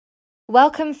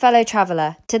Welcome, fellow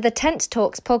traveller, to the Tent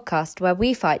Talks podcast where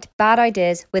we fight bad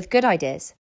ideas with good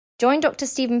ideas. Join Dr.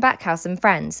 Stephen Backhouse and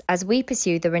friends as we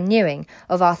pursue the renewing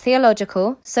of our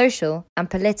theological, social and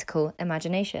political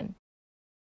imagination.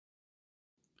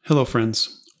 Hello,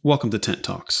 friends. Welcome to Tent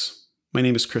Talks. My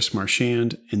name is Chris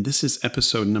Marchand, and this is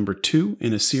episode number 2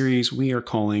 in a series we are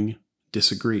calling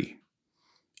Disagree.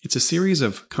 It's a series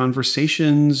of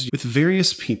conversations with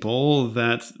various people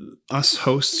that us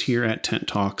hosts here at Tent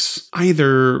Talks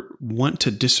either want to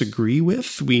disagree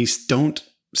with, we don't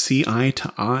see eye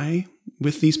to eye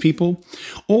with these people,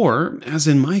 or, as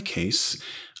in my case,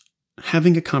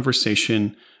 having a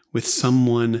conversation with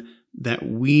someone that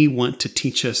we want to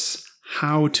teach us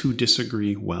how to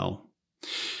disagree well.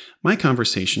 My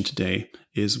conversation today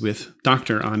is with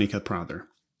Dr. Anika Prather.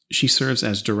 She serves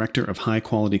as Director of High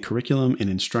Quality Curriculum and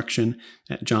Instruction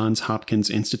at Johns Hopkins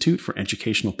Institute for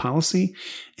Educational Policy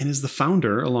and is the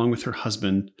founder, along with her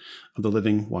husband, of the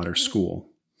Living Water School.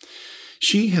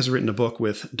 She has written a book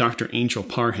with Dr. Angel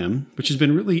Parham, which has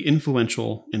been really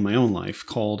influential in my own life,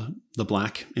 called The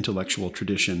Black Intellectual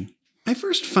Tradition. I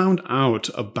first found out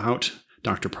about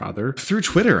Dr. Prather through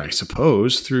Twitter, I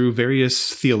suppose, through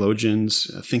various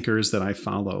theologians, thinkers that I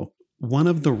follow. One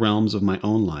of the realms of my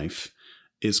own life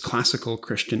is classical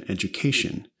Christian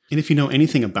education. And if you know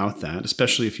anything about that,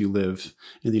 especially if you live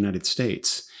in the United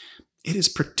States, it is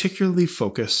particularly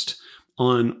focused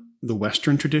on the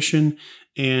Western tradition,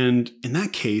 and in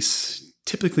that case,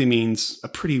 typically means a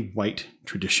pretty white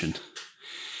tradition.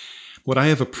 What I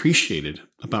have appreciated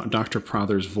about Dr.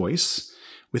 Prather's voice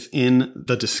within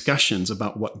the discussions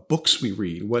about what books we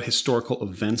read, what historical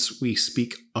events we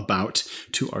speak about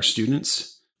to our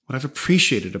students, what I've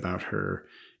appreciated about her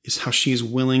is how she is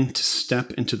willing to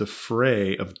step into the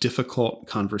fray of difficult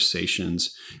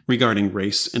conversations regarding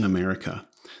race in America,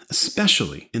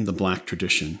 especially in the Black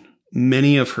tradition.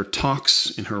 Many of her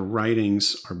talks and her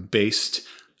writings are based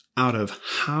out of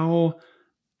how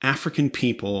African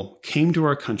people came to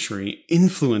our country,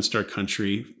 influenced our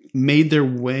country, made their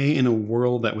way in a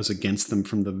world that was against them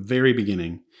from the very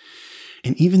beginning.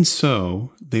 And even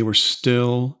so, they were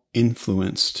still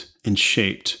influenced and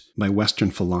shaped by Western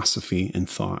philosophy and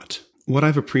thought. What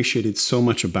I've appreciated so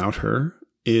much about her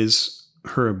is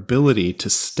her ability to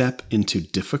step into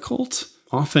difficult,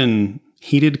 often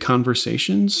heated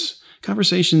conversations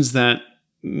that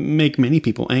make many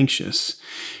people anxious.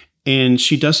 And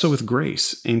she does so with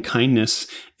grace and kindness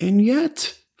and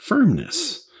yet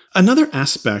firmness. Another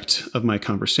aspect of my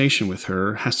conversation with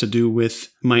her has to do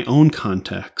with my own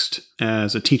context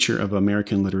as a teacher of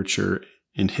American literature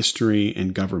and history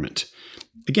and government.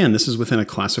 Again, this is within a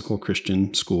classical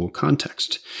Christian school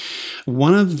context.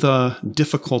 One of the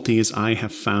difficulties I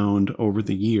have found over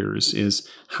the years is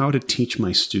how to teach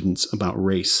my students about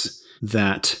race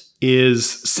that is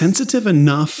sensitive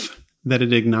enough that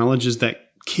it acknowledges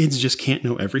that kids just can't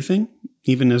know everything,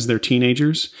 even as they're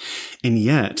teenagers. And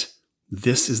yet,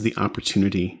 this is the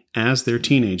opportunity as they're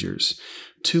teenagers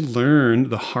to learn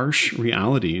the harsh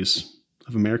realities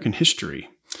of American history.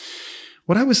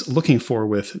 What I was looking for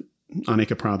with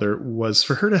Anika Prather was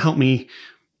for her to help me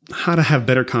how to have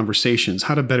better conversations,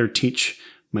 how to better teach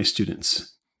my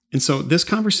students. And so this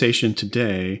conversation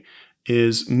today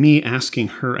is me asking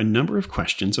her a number of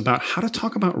questions about how to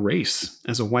talk about race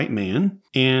as a white man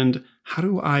and how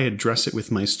do I address it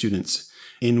with my students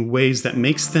in ways that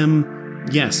makes them,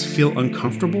 yes, feel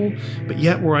uncomfortable, but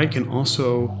yet where I can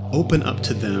also open up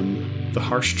to them the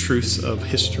harsh truths of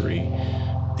history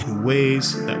in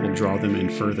ways that will draw them in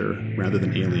further rather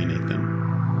than alienate them.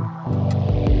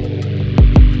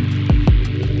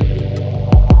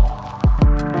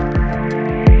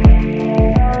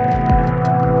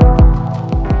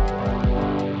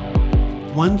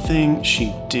 One thing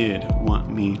she did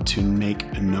want me to make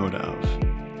a note of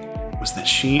was that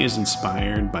she is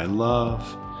inspired by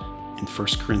love in 1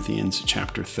 Corinthians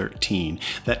chapter 13,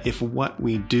 that if what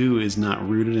we do is not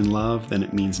rooted in love, then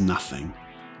it means nothing.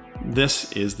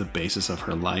 This is the basis of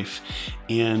her life,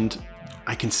 and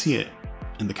I can see it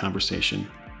in the conversation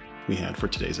we had for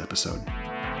today's episode.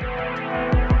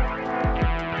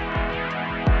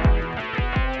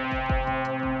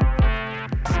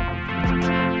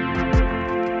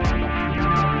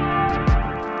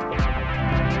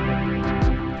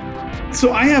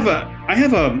 So I have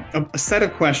a set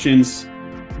of questions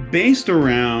based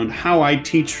around how I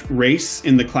teach race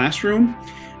in the classroom.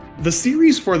 The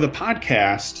series for the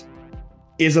podcast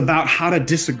is about how to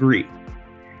disagree.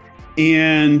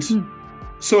 And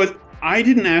so I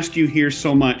didn't ask you here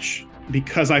so much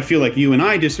because I feel like you and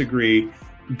I disagree,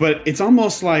 but it's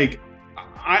almost like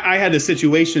I had a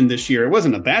situation this year. It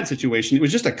wasn't a bad situation. It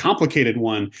was just a complicated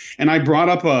one. And I brought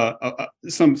up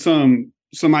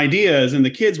some ideas, and the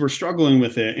kids were struggling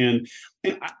with it.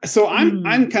 So I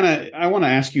want to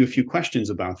ask you a few questions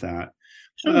about that.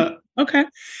 Sure. Okay.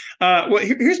 Well,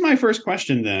 here's my first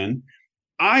question then.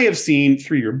 I have seen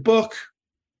through your book,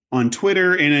 on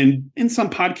Twitter, and in some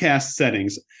podcast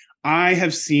settings, I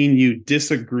have seen you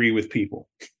disagree with people.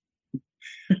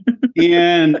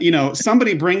 And,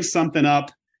 somebody brings something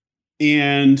up,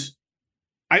 and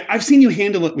I've seen you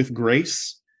handle it with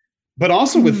grace, but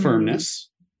also with firmness.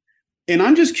 And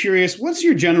I'm just curious, what's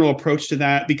your general approach to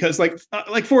that? Because like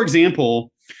for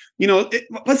example,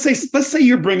 let's say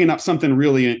you're bringing up something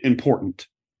really important,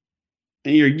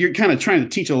 and you're kind of trying to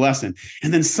teach a lesson,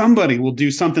 and then somebody will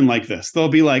do something like this. They'll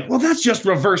be like, well, that's just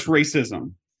reverse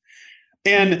racism.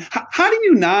 And how do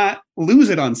you not lose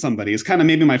it on somebody is kind of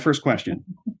maybe my first question.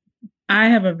 I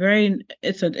have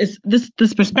this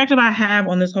perspective I have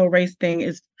on this whole race thing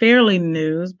is fairly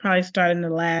new. It's probably starting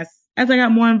as I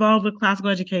got more involved with classical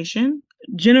education.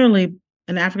 Generally,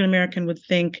 an African American would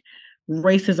think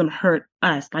racism hurt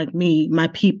us, like me, my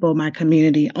people, my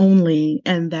community only,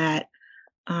 and that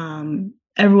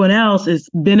everyone else is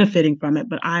benefiting from it,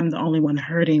 but I'm the only one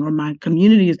hurting, or my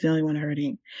community is the only one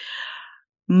hurting.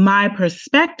 My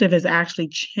perspective has actually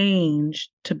changed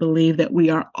to believe that we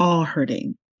are all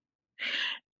hurting,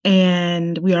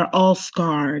 and we are all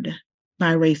scarred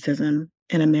by racism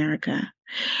in America.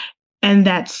 And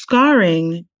that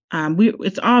scarring,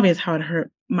 it's obvious how it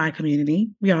hurt my community.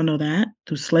 We all know that,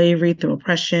 through slavery, through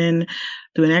oppression,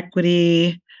 through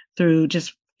inequity, through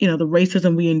just the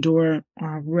racism we endure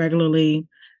regularly.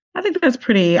 I think that's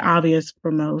pretty obvious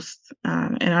for most.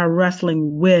 And our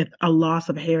wrestling with a loss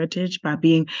of heritage by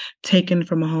being taken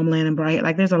from a homeland and bright.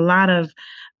 Like, there's a lot of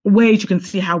ways you can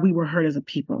see how we were hurt as a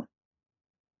people.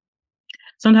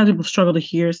 Sometimes people struggle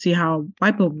to see how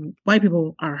white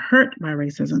people are hurt by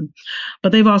racism,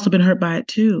 but they've also been hurt by it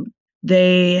too.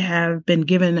 They have been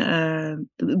given,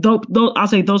 I'll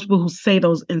say those people who say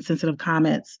those insensitive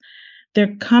comments,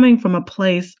 they're coming from a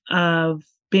place of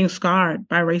being scarred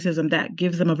by racism that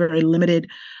gives them a very limited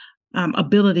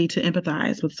ability to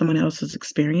empathize with someone else's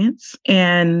experience.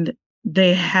 And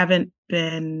they haven't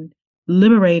been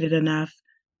liberated enough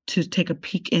to take a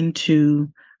peek into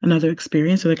another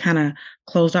experience. So they're kind of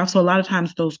closed off. So a lot of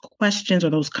times those questions or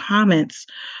those comments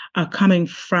are coming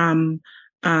from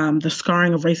the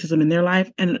scarring of racism in their life.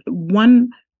 And one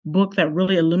book that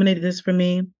really illuminated this for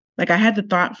me, like, I had the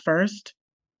thought first,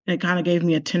 and it kind of gave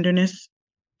me a tenderness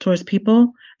towards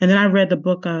people. And then I read the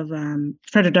book of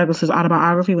Frederick Douglass's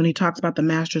autobiography, when he talks about the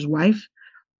master's wife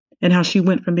and how she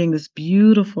went from being this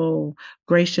beautiful,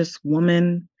 gracious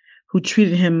woman who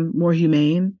treated him more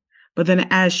humane. But then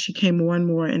as she came more and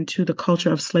more into the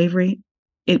culture of slavery,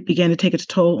 it began to take its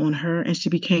toll on her, and she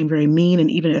became very mean,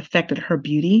 and even affected her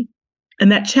beauty.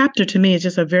 And that chapter to me is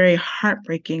just a very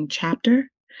heartbreaking chapter.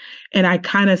 And I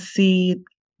kind of see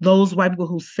those white people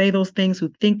who say those things, who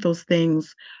think those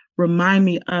things, remind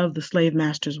me of the slave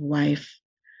master's wife,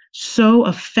 so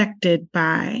affected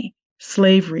by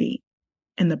slavery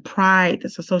and the pride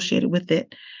that's associated with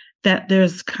it, that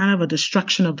there's kind of a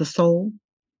destruction of the soul.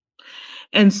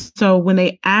 And so when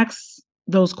they ask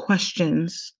those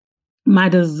questions, my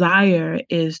desire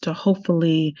is to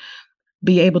hopefully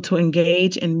be able to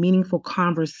engage in meaningful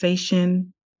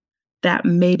conversation that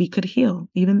maybe could heal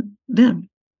even them.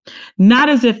 Not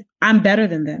as if I'm better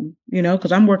than them,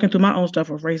 because I'm working through my own stuff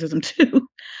with racism too.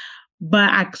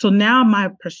 So now my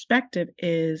perspective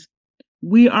is,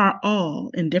 we are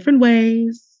all in different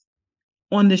ways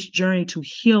on this journey to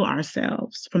heal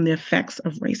ourselves from the effects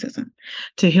of racism,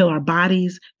 to heal our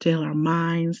bodies, to heal our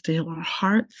minds, to heal our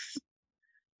hearts,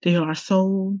 to heal our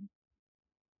soul,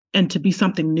 and to be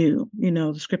something new.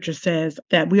 The scripture says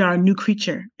that we are a new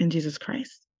creature in Jesus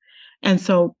Christ. And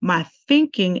so my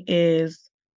thinking is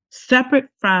separate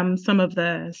from some of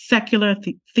the secular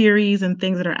theories and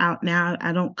things that are out now.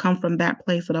 I don't come from that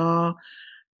place at all,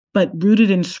 but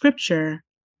rooted in scripture,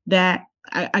 that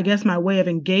I guess my way of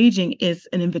engaging is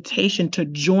an invitation to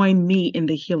join me in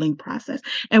the healing process.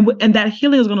 And that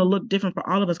healing is going to look different for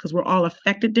all of us, because we're all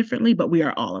affected differently, but we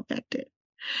are all affected.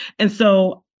 And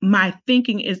so my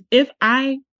thinking is, if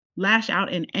I lash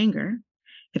out in anger,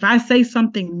 if I say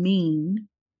something mean,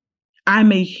 I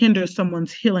may hinder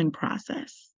someone's healing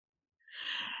process.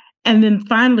 And then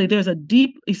finally, there's a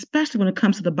deep, especially when it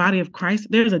comes to the body of Christ,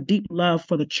 there's a deep love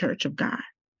for the church of God.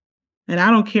 And I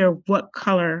don't care what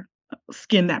color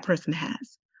skin that person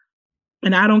has.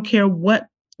 And I don't care what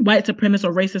white supremacist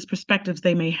or racist perspectives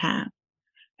they may have.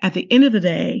 At the end of the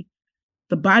day,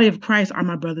 the body of Christ are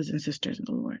my brothers and sisters in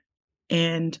the Lord.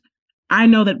 And I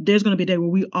know that there's going to be a day where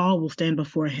we all will stand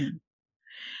before him.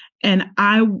 And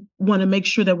I want to make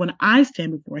sure that when I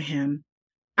stand before him,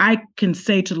 I can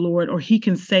say to the Lord, or he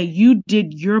can say, you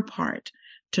did your part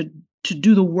to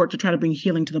do the work to try to bring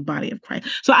healing to the body of Christ.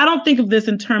 So I don't think of this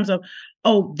in terms of,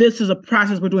 oh, this is a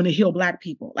process we're doing to heal Black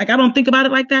people. Like, I don't think about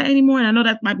it like that anymore. And I know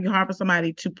that might be hard for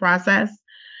somebody to process.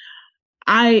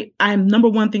 I'm number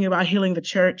one thinking about healing the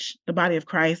church, the body of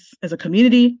Christ as a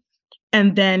community,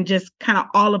 and then just kind of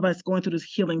all of us going through this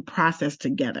healing process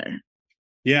together.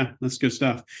 Yeah, that's good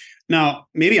stuff. Now,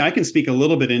 maybe I can speak a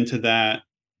little bit into that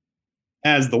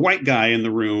as the white guy in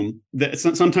the room. That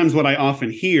sometimes what I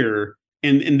often hear,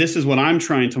 and this is what I'm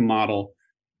trying to model,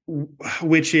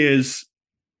 which is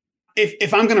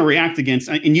if I'm going to react against,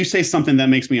 and you say something that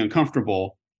makes me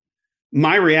uncomfortable,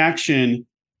 my reaction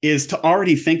is to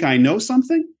already think I know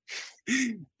something.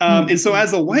 And so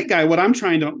as a white guy, what I'm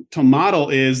trying to model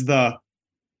is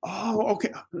okay,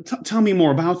 tell me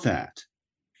more about that.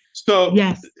 So,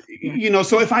 yes.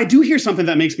 So if I do hear something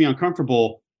that makes me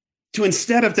uncomfortable,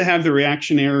 instead of to have the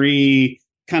reactionary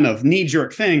kind of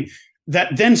knee-jerk thing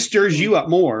that then stirs you up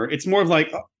more, it's more of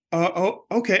like,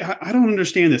 okay, I don't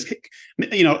understand this.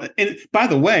 And by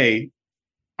the way,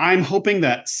 I'm hoping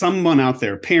that someone out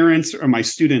there, parents or my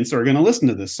students, are going to listen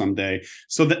to this someday.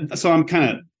 So I'm kind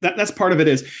of that's part of it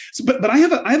is. So, but I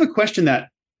have a question that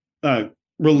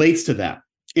relates to that,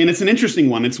 and it's an interesting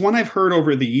one. It's one I've heard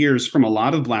over the years from a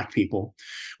lot of Black people,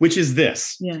 which is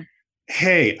this. Yeah.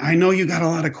 Hey, I know you got a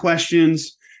lot of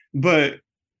questions, but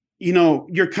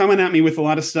you're coming at me with a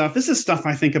lot of stuff. This is stuff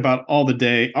I think about all the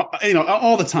day,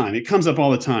 all the time. It comes up all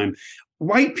the time.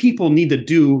 White people need to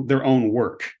do their own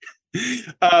work.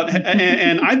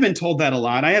 And I've been told that a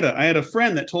lot. I had a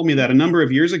friend that told me that a number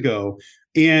of years ago,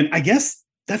 and I guess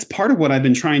that's part of what I've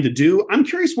been trying to do. I'm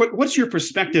curious, what's your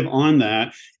perspective on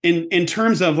that in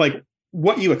terms of like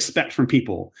what you expect from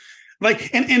people?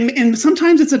 Like, and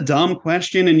sometimes it's a dumb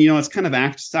question, and it's kind of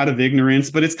acts out of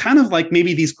ignorance, but it's kind of like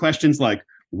maybe these questions like,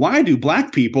 why do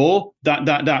Black people ...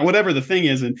 whatever the thing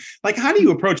is, and like, how do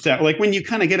you approach that? Like when you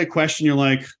kind of get a question, you're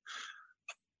like,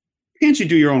 can't you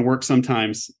do your own work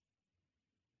sometimes?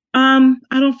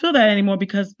 I don't feel that anymore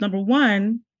because number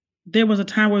one, there was a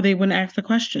time where they wouldn't ask the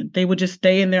question. They would just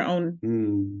stay in their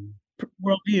own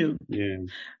worldview. Yeah.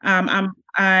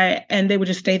 And they would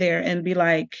just stay there and be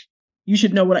like, you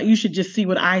should just see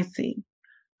what I see.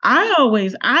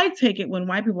 I take it when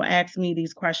white people ask me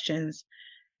these questions.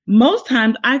 Most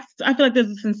times I feel like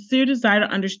there's a sincere desire to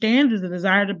understand, there's a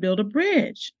desire to build a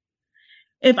bridge.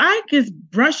 If I just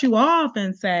brush you off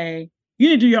and say, you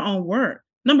need to do your own work,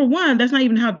 number one, that's not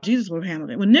even how Jesus would have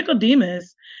handled it. When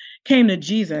Nicodemus came to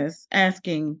Jesus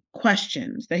asking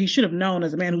questions that he should have known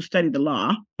as a man who studied the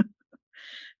law,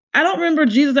 I don't remember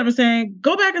Jesus ever saying,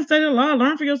 go back and study the law,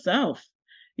 learn for yourself.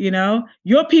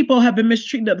 Your people have been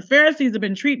mistreated. The Pharisees have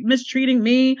been mistreating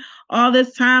me all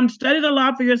this time. Study the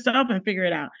law for yourself and figure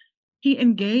it out. He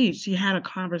engaged. He had a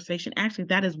conversation. Actually,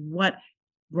 that is what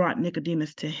brought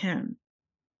Nicodemus to him.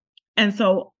 And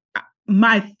so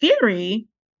my theory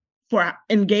for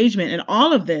engagement in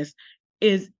all of this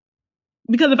is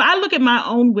because if I look at my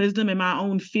own wisdom and my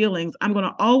own feelings, I'm going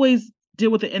to always deal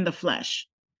with it in the flesh.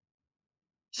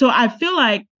 So I feel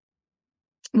like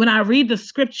when I read the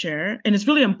scripture, and it's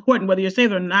really important whether you're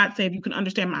saved or not saved, you can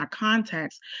understand my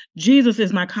context. Jesus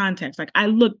is my context. Like I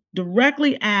look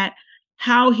directly at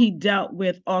how he dealt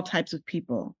with all types of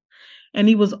people. And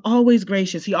he was always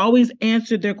gracious. He always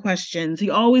answered their questions. He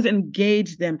always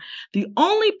engaged them. The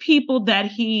only people that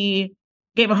he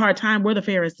gave a hard time were the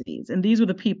Pharisees. And these were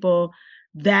the people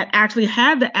that actually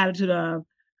had the attitude of,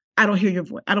 I don't hear your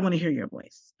voice. I don't want to hear your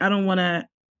voice. I don't want to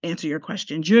answer your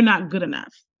questions. You're not good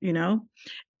enough,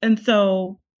 And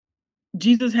so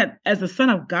Jesus had, as the Son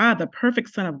of God, the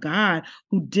perfect Son of God,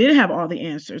 who did have all the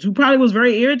answers, who probably was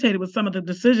very irritated with some of the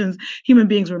decisions human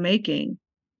beings were making.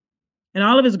 And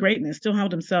all of his greatness still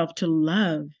held himself to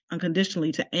love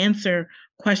unconditionally, to answer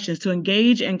questions, to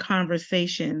engage in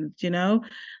conversations,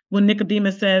 When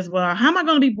Nicodemus says, well, how am I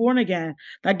going to be born again?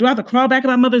 Like, do I have to crawl back in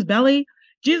my mother's belly?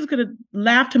 Jesus could have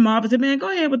laughed him off and said, man, go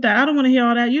ahead with that. I don't want to hear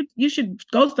all that. You should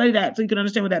go study that so you can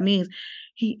understand what that means.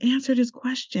 He answered his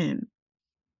question.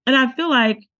 And I feel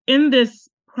like in this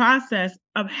process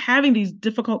of having these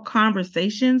difficult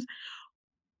conversations,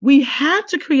 we have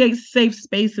to create safe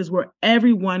spaces where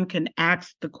everyone can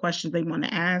ask the questions they want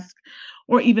to ask,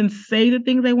 or even say the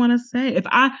things they want to say.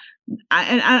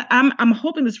 I'm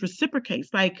hoping this reciprocates.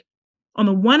 Like, on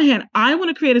the one hand, I want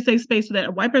to create a safe space so that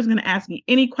a white person can ask me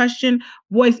any question,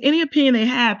 voice any opinion they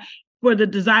have for the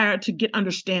desire to get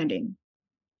understanding.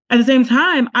 At the same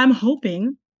time, I'm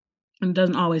hoping and it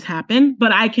doesn't always happen,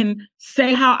 but I can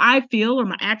say how I feel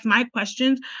or ask my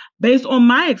questions based on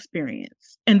my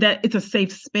experience, and that it's a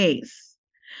safe space.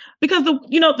 Because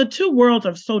the two worlds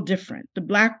are so different, the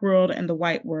Black world and the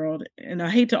white world. And I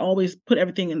hate to always put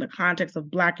everything in the context of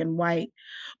Black and white.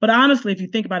 But honestly, if you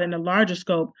think about it in a larger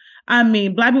scope, I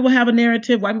mean, Black people have a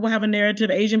narrative, white people have a narrative,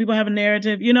 Asian people have a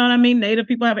narrative, you know what I mean? Native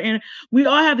people have we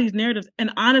all have these narratives.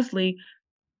 And honestly,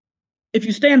 if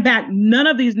you stand back, none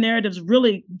of these narratives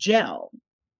really gel.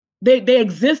 They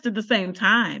exist at the same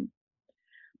time,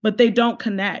 but they don't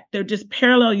connect. They're just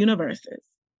parallel universes.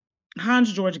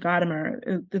 Hans George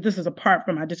Gadamer, this is apart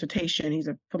from my dissertation, he's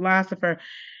a philosopher.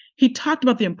 He talked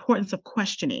about the importance of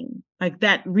questioning, like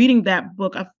that, reading that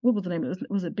book. What was the name of it?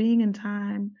 Was it Being in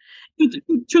Time?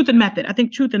 Truth and Method. I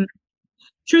think Truth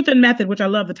and Method, which I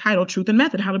love the title, Truth and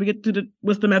Method. How do we get to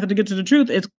what's the method to get to the truth?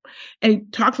 And he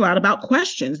talks a lot about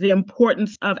questions, the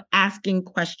importance of asking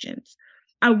questions.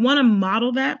 I want to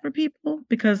model that for people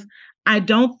because I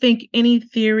don't think any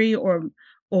theory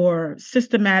or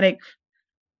systematic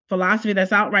philosophy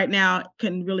that's out right now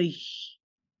can really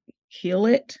heal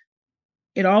it.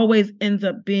 It always ends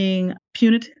up being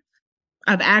punitive.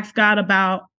 I've asked God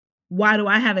about why do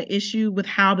I have an issue with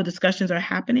how the discussions are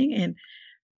happening, and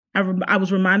I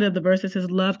was reminded of the verse that says,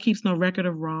 "Love keeps no record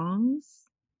of wrongs."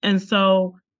 And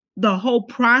so the whole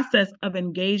process of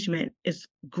engagement is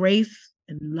grace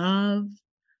and love,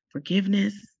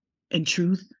 forgiveness and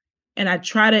truth. And I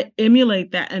try to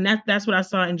emulate that. And that's what I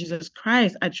saw in Jesus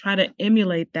Christ. I try to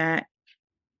emulate that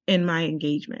in my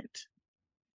engagement.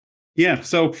 Yeah.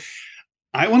 So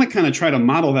I want to kind of try to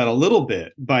model that a little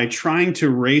bit by trying to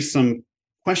raise some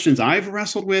questions I've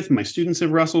wrestled with, my students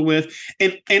have wrestled with.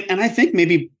 And I think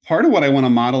maybe part of what I want to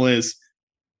model is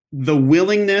the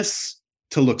willingness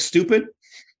to look stupid.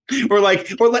 Or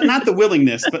not the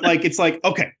willingness, but like, it's like,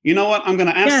 okay, you know what? I'm going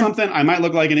to ask something. I might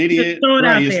look like an idiot.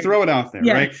 Just throw it out there,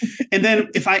 right? And then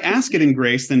if I ask it in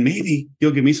grace, then maybe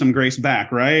you'll give me some grace back,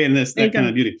 right? And that kind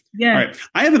of beauty. Yeah. All right.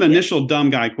 I have an initial dumb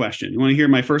guy question. You want to hear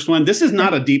my first one? This is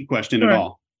not a deep question at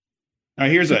all. All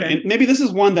right, here's and maybe this is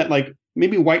one that like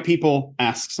maybe white people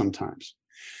ask sometimes.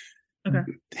 Okay.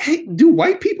 Hey, do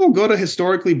white people go to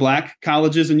historically Black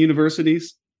colleges and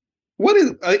universities? What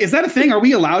is that a thing? Are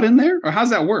we allowed in there, or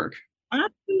how's that work?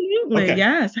 Absolutely, okay.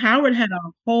 Yes. Howard had a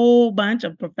whole bunch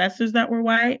of professors that were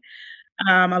white.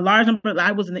 A large number.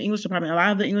 I was in the English department. A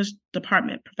lot of the English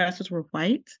department professors were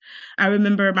white. I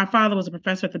remember my father was a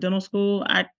professor at the dental school.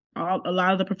 A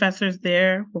lot of the professors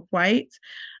there were white.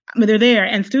 I mean, they're there,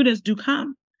 and students do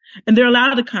come. And they're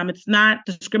allowed to come. It's not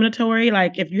discriminatory.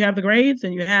 Like if you have the grades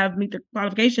and you meet the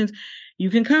qualifications, you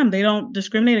can come. They don't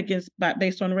discriminate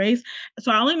based on race.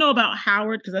 So I only know about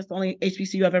Howard because that's the only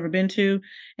HBCU I've ever been to.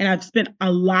 And I've spent a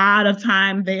lot of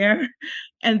time there.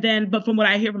 But from what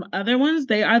I hear from other ones,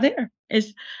 they are there.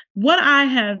 It's what I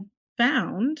have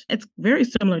found. It's very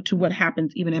similar to what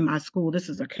happens even in my school. This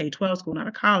is a K-12 school, not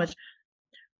a college.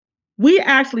 We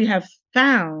actually have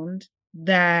found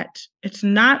that it's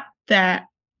not that,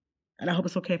 and I hope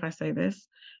it's okay if I say this,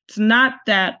 it's not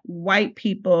that white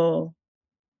people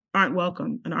aren't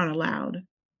welcome and aren't allowed.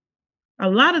 A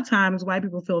lot of times, white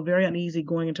people feel very uneasy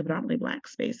going into predominantly Black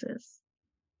spaces.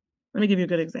 Let me give you a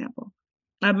good example.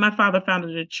 My father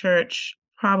founded a church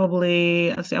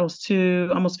probably, I was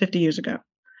almost 50 years ago.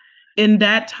 In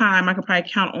that time, I could probably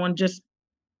count on just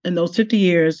in those 50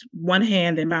 years, one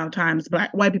hand, the amount of times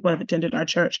white people have attended our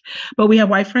church. But we have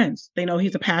white friends. They know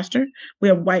he's a pastor. We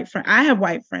have white friends. I have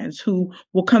white friends who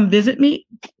will come visit me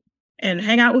and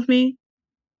hang out with me.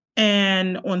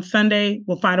 And on Sunday,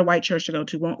 we'll find a white church to go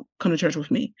to, won't come to church with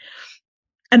me.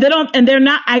 And they're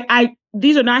not,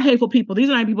 these are not hateful people. These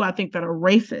are not people I think that are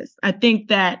racist. I think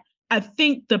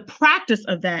the practice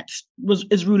of that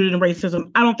is rooted in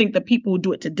racism. I don't think the people who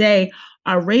do it today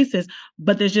are racist,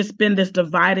 but there's just been this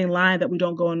dividing line that we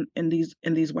don't go in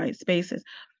these white spaces.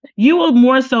 You will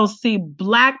more so see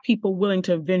Black people willing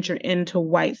to venture into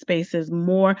white spaces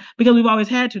more because we've always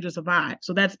had to survive.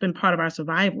 So that's been part of our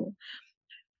survival,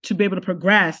 to be able to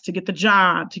progress, to get the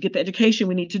job, to get the education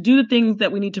we need, to do the things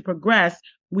that we need to progress.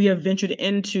 We have ventured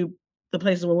into the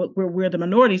places where we're the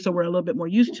minority, so we're a little bit more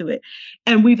used to it.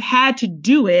 And we've had to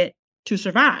do it to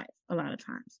survive a lot of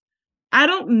times. I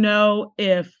don't know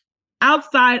if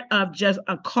outside of just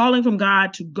a calling from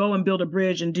God to go and build a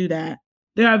bridge and do that,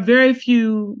 there are very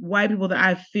few white people that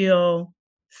I feel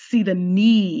see the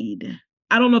need.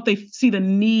 I don't know if they see the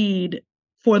need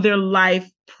for their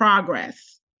life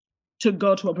progress to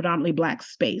go to a predominantly Black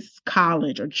space,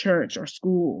 college or church or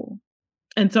school.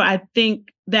 And so I think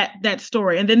that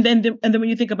story, and then when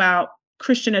you think about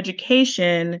Christian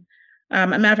education, A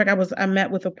matter of fact, I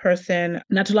met with a person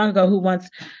not too long ago who wants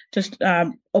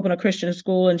to open a Christian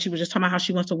school, and she was just talking about how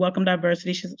she wants to welcome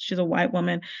diversity. She's a white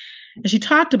woman, and she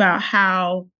talked about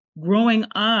how growing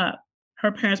up,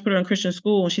 her parents put her in Christian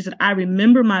school, and she said, "I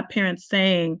remember my parents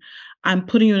saying, 'I'm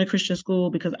putting you in a Christian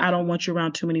school because I don't want you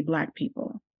around too many Black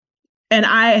people.'" And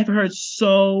I have heard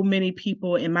so many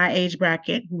people in my age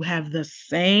bracket who have the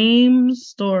same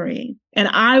story. And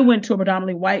I went to a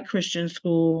predominantly white Christian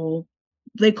school.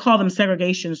 They call them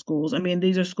segregation schools. I mean,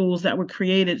 these are schools that were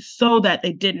created so that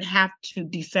they didn't have to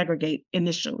desegregate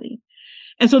initially.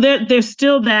 And so there's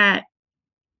still that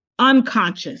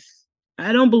unconscious.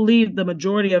 I don't believe the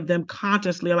majority of them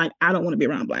consciously are like, I don't want to be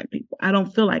around Black people. I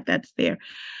don't feel like that's there.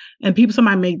 And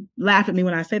somebody may laugh at me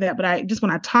when I say that, but when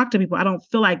I talk to people, I don't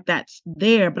feel like that's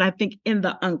there. But I think in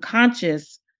the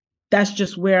unconscious, that's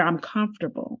just where I'm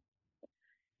comfortable.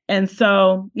 And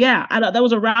so, yeah, that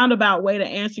was a roundabout way to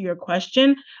answer your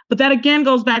question. But that again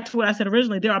goes back to what I said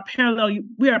originally.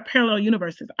 We are parallel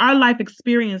universes. Our life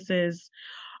experiences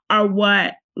are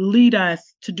what lead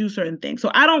us to do certain things. So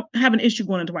I don't have an issue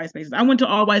going into white spaces. I went to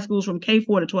all white schools from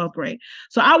K4 to 12th grade.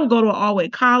 So I will go to an all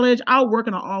white college. I'll work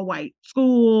in an all white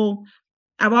school.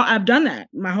 I've done that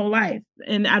my whole life,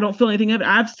 and I don't feel anything of it.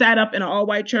 I've sat up in an all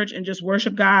white church and just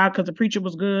worshiped God because the preacher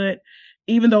was good,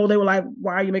 even though they were like,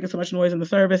 "Why are you making so much noise in the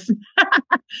service?"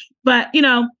 But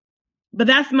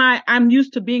I'm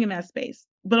used to being in that space.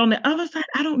 But on the other side,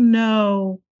 I don't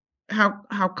know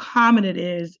how common it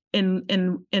is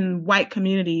in white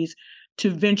communities to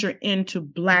venture into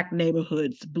Black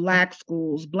neighborhoods, Black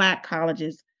schools, Black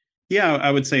colleges. Yeah,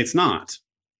 I would say it's not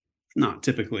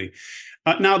typically.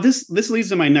 Now, this leads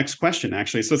to my next question,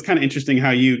 actually. So it's kind of interesting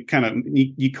how you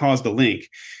caused the link.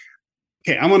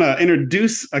 Okay, I'm going to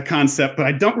introduce a concept, but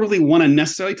I don't really want to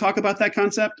necessarily talk about that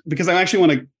concept because I actually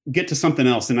want to get to something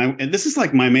else. And this is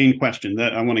like my main question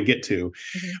that I want to get to.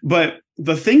 Mm-hmm. But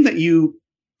the thing that you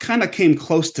kind of came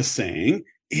close to saying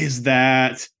is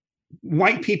that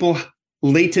white people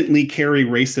latently carry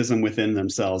racism within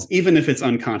themselves, even if it's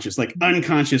unconscious, like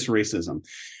unconscious racism.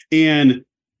 And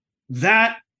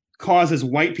that causes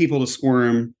white people to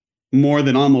squirm more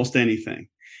than almost anything.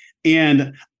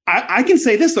 And I can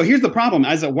say this, though. Here's the problem.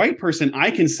 As a white person, I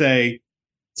can say,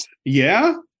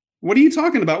 yeah, what are you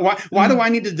talking about? Why do I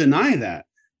need to deny that?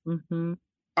 Mm-hmm.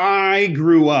 I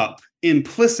grew up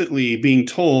implicitly being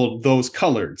told those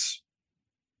coloreds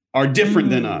are different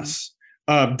than us.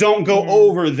 Don't go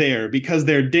over there because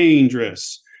they're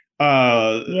dangerous.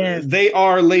 Yes. They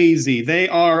are lazy. They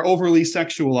are overly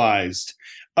sexualized.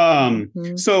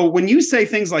 So when you say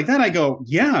things like that, I go,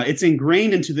 yeah, it's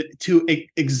ingrained into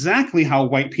exactly how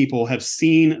white people have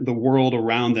seen the world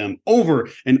around them over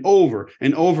and over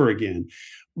and over again.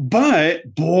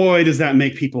 But boy, does that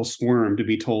make people squirm to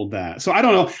be told that. So I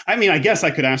don't know. I mean, I guess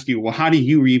I could ask you, well, how do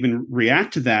you even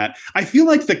react to that? I feel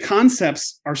like the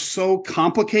concepts are so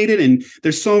complicated and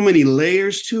there's so many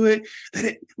layers to it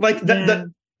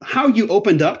that how you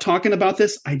opened up talking about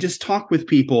this, I just talk with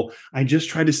people. I just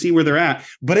try to see where they're at,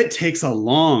 but it takes a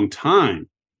long time.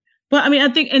 But I mean, I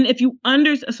think, and if you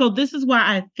so this is why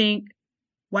I think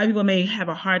white people may have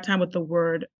a hard time with the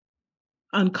word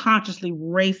unconsciously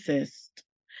racist.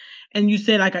 And you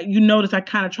said, you notice I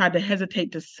kind of tried to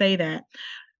hesitate to say that.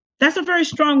 That's a very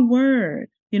strong word,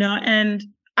 and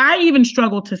I even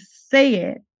struggle to say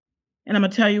it. And I'm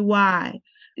going to tell you why.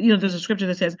 There's a scripture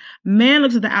that says, man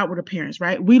looks at the outward appearance,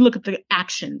 right? We look at the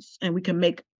actions and we can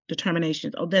make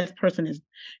determinations. Oh, this person is,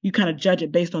 you kind of judge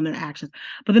it based on their actions.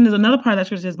 But then there's another part of that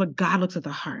scripture that says, but God looks at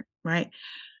the heart, right?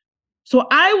 So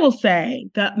I will say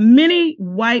that many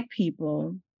white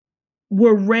people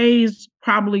were raised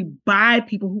probably by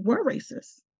people who were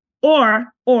racist, or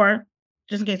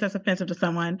just in case that's offensive to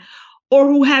someone, or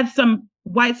who had some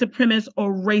white supremacist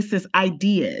or racist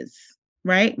ideas,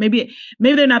 right? Maybe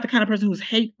they're not the kind of person who's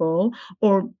hateful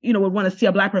or, would want to see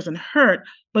a Black person hurt,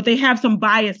 but they have some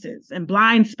biases and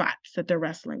blind spots that they're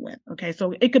wrestling with. Okay.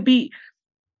 So it could be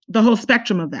the whole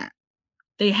spectrum of that.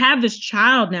 They have this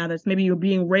child now that's maybe you're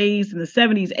being raised in the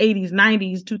 70s, 80s,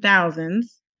 90s, 2000s,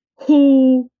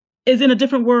 who is in a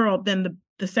different world than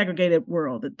the segregated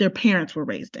world that their parents were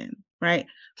raised in, right?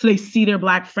 So they see their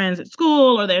Black friends at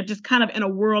school, or they're just kind of in a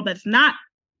world that's not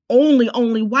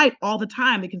only white all the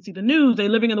time. They can see the news. They're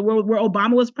living in the world where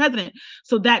Obama was president.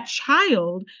 So that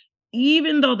child,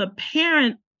 even though the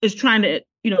parent is trying to,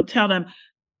 tell them,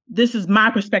 this is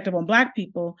my perspective on Black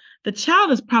people, the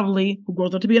child is probably, who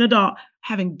grows up to be an adult,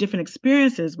 having different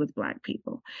experiences with Black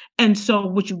people. And so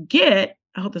what you get,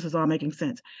 I hope this is all making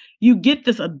sense, you get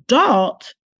this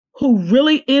adult who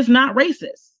really is not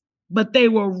racist, but they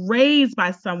were raised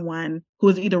by someone who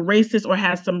is either racist or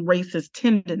has some racist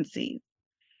tendencies.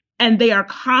 And they are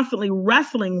constantly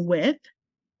wrestling with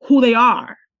who they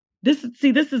are. This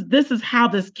is how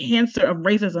this cancer of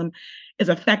racism is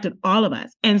affected all of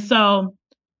us. And so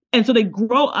they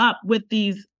grow up with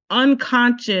these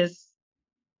unconscious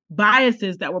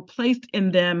biases that were placed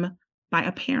in them by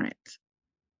a parent.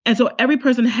 And so every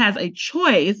person has a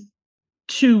choice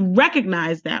to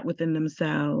recognize that within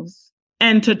themselves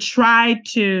and to try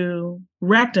to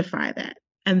rectify that.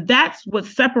 And that's what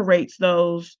separates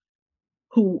those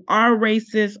who are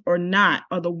racist or not,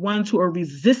 are the ones who are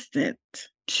resistant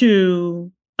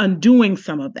to undoing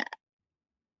some of that.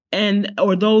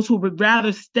 Or those who would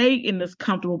rather stay in this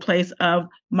comfortable place of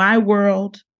my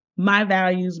world, my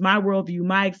values, my worldview,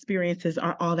 my experiences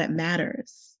are all that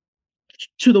matters.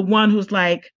 To the one who's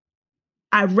like,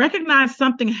 I recognize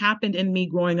something happened in me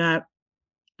growing up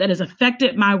that has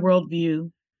affected my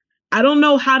worldview. I don't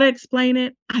know how to explain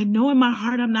it. I know in my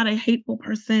heart I'm not a hateful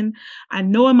person. I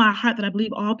know in my heart that I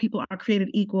believe all people are created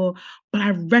equal, but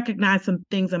I recognize some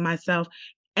things in myself.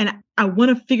 And I want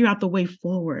to figure out the way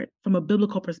forward from a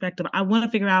biblical perspective. I want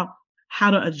to figure out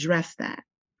how to address that.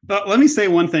 But let me say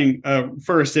one thing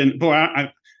first. And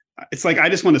boy, it's like I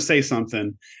just want to say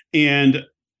something. And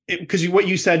because what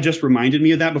you said just reminded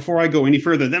me of that. Before I go any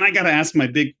further, then I got to ask my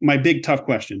big tough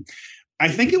question. I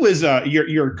think it was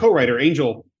your co-writer,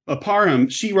 Angel Parham,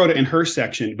 she wrote it in her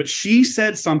section, but she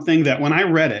said something that when I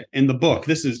read it in the book,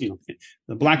 this is,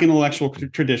 the Black intellectual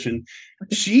tradition,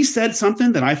 she said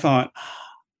something that I thought,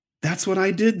 that's what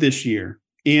I did this year.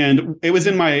 And it was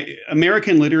in my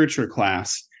American literature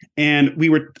class. And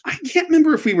I can't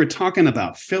remember if we were talking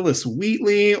about Phyllis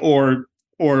Wheatley or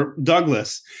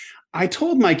Douglas. I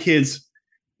told my kids,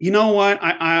 you know what?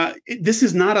 This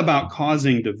is not about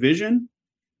causing division.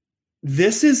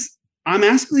 I'm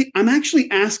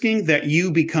actually asking that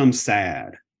you become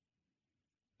sad.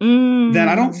 That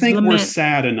I don't think we're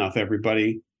sad enough,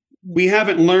 everybody. We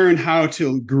haven't learned how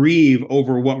to grieve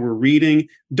over what we're reading.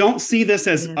 Don't see this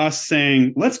as us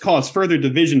saying, let's cause further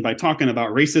division by talking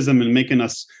about racism and making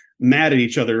us mad at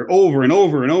each other over and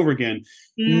over and over again.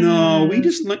 No,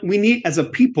 we need, as a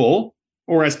people,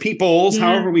 or as peoples,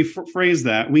 however we phrase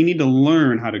that, we need to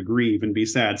learn how to grieve and be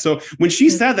sad. So when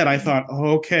she said that, I thought,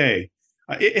 okay,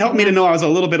 it helped me to know I was a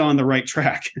little bit on the right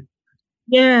track.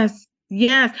 Yes.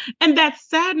 And that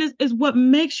sadness is what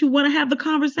makes you want to have the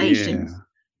conversations. Yeah.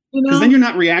 Because then you're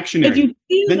not reactionary.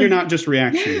 Then you're not just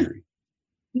reactionary.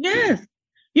 Yes.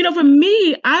 For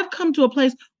me, I've come to a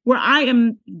place where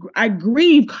I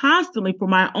grieve constantly for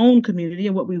my own community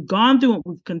and what we've gone through and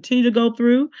we've continued to go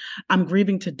through. I'm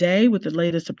grieving today with the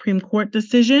latest Supreme Court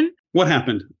decision. What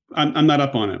happened? I'm not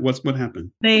up on it. What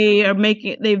happened? They've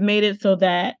made it so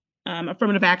that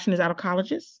affirmative action is out of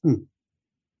colleges.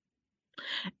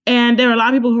 And there are a lot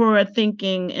of people who are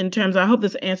thinking in terms of, I hope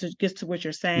this answer gets to what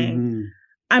you're saying. Mm-hmm.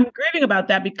 I'm grieving about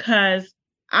that because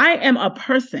I am a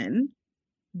person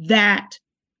that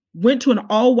went to an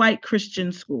all-white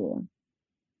Christian school.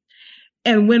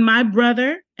 And when my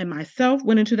brother and myself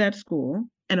went into that school,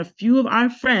 and a few of our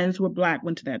friends who were Black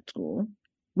went to that school,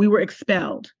 we were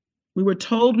expelled. We were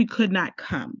told we could not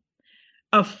come.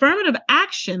 Affirmative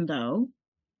action, though,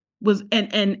 was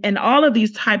and all of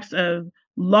these types of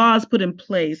laws put in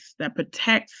place that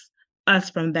protects us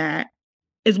from that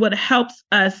is what helps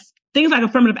us. Things like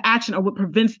affirmative action are what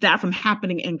prevents that from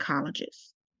happening in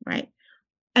colleges, right?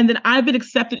 And then I've been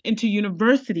accepted into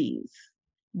universities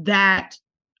that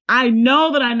I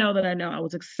know I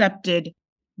was accepted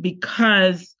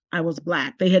because I was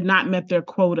Black. They had not met their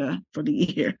quota for the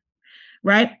year,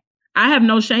 right? I have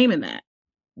no shame in that.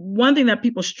 One thing that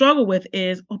people struggle with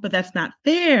is, but that's not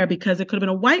fair because it could have been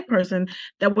a white person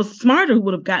that was smarter who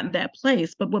would have gotten that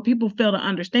place. But what people fail to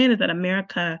understand is that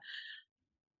America,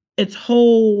 its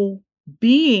whole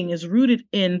being is rooted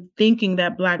in thinking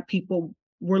that Black people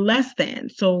were less than.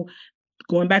 So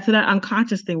going back to that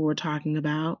unconscious thing we were talking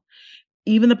about,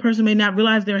 even the person may not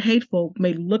realize they're hateful,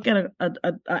 may look at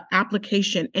an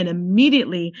application and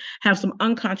immediately have some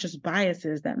unconscious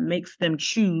biases that makes them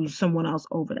choose someone else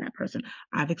over that person.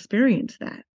 I've experienced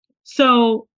that.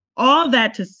 So all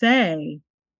that to say,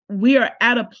 we are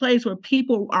at a place where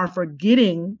people are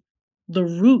forgetting the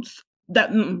roots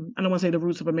that, I don't want to say the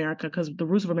roots of America, because the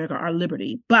roots of America are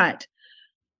liberty, but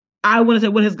I want to say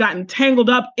what has gotten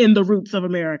tangled up in the roots of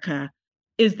America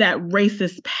is that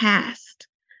racist past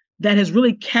that has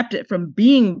really kept it from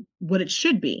being what it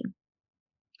should be.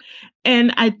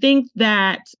 And I think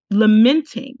that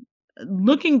lamenting,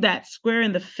 looking that square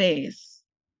in the face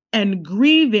and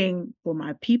grieving for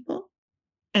my people,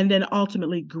 and then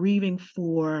ultimately grieving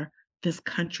for this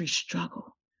country's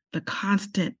struggle, the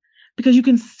constant, because you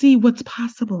can see what's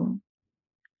possible.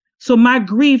 So my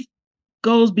grief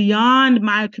goes beyond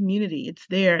my community. It's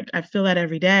there. I feel that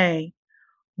every day,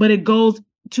 but it goes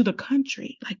to the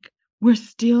country. Like, we're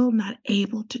still not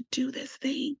able to do this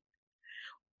thing.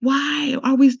 Why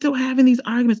are we still having these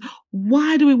arguments?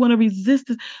 Why do we want to resist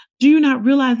this? Do you not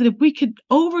realize that if we could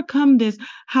overcome this,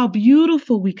 how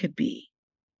beautiful we could be?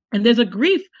 And there's a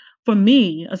grief for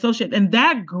me associated, and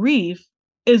that grief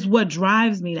is what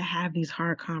drives me to have these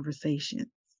hard conversations.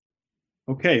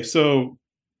 Okay, so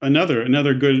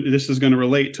another good, this is going to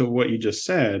relate to what you just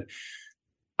said.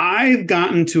 I've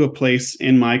gotten to a place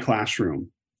in my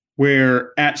classroom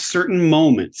where at certain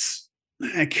moments,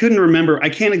 I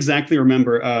can't exactly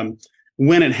remember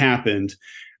when it happened.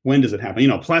 When does it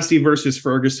happen? Plessy versus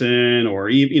Ferguson,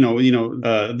 or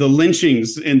the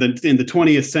lynchings in the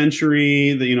 20th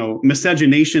century, the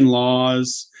miscegenation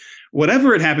laws,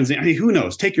 whatever it happens. I mean, who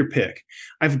knows? Take your pick.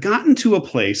 I've gotten to a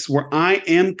place where I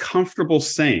am comfortable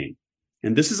saying,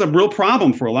 and this is a real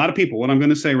problem for a lot of people, what I'm going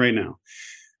to say right now,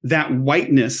 that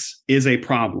whiteness is a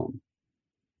problem.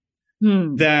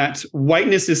 That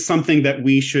whiteness is something that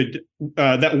we should,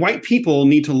 that white people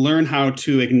need to learn how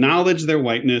to acknowledge their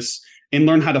whiteness and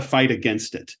learn how to fight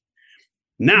against it.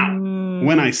 Now,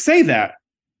 when I say that,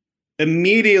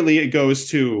 immediately it goes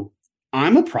to,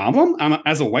 I'm a problem.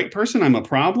 As a white person, I'm a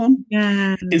problem.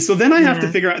 Yeah. And so then I have to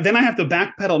figure out, then I have to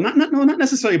backpedal, not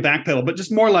necessarily backpedal, but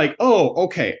just more like, oh,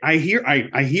 okay, I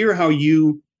hear how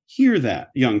you hear that,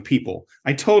 young people.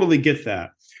 I totally get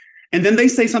that. And then they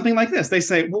say something like this. They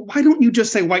say, well, why don't you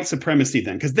just say white supremacy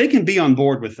then? Because they can be on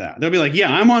board with that. They'll be like, yeah,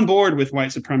 I'm on board with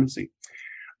white supremacy.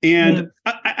 And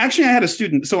I had a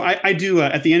student. So I do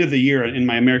at the end of the year in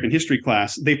my American history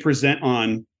class, they present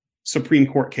on Supreme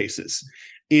Court cases.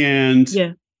 And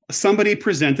somebody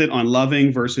presented on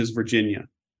Loving versus Virginia.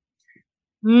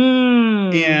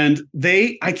 And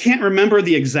I can't remember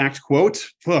the exact quote.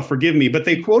 Well, forgive me, but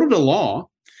they quoted a law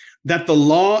that the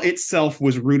law itself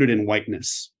was rooted in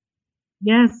whiteness.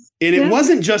 Yes. And it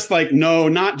wasn't just like, no,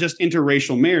 not just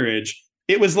interracial marriage.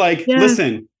 It was like,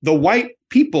 listen, the white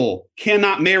people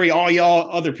cannot marry all y'all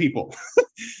other people.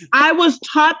 I was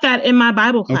taught that in my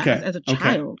Bible class as a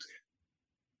child.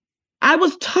 I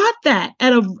was taught that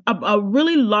at a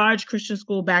really large Christian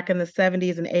school back in the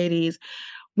 70s and 80s.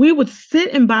 We would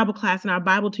sit in Bible class and our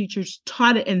Bible teachers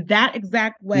taught it in that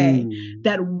exact way,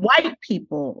 that white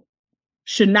people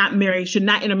should not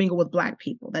intermingle with Black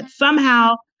people, that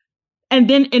somehow. And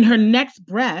then in her next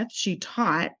breath, she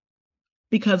taught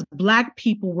because Black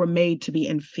people were made to be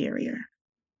inferior.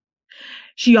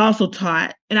 She also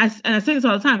taught, and I say this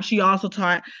all the time, she also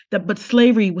taught that, but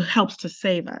slavery helps to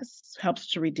save us,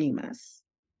 helps to redeem us.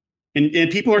 And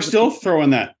people are still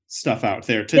throwing that stuff out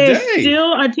there today. They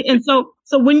still are.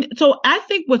 So I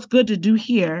think what's good to do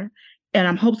here, and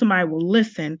I hope somebody will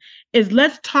listen, is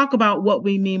let's talk about what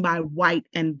we mean by white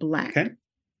and Black. Okay.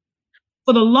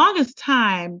 For the longest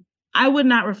time, I would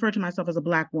not refer to myself as a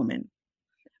Black woman.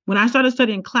 When I started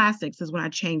studying classics is when I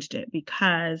changed it,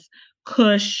 because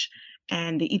Cush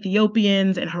and the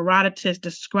Ethiopians and Herodotus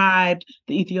described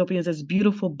the Ethiopians as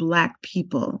beautiful Black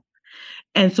people.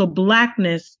 And so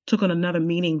Blackness took on another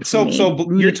meaning for me.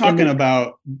 So you're talking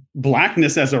about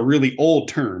Blackness as a really old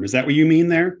term. Is that what you mean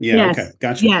there? Yeah. Yes. Okay.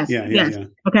 Gotcha. Yes.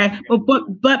 Okay.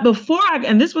 But before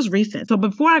and this was recent. So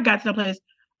before I got to the place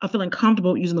of feeling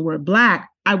comfortable using the word Black,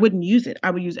 I wouldn't use it.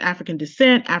 I would use African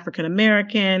descent, African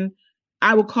American.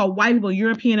 I would call white people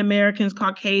European Americans,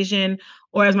 Caucasian,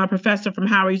 or as my professor from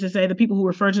Howard used to say, the people who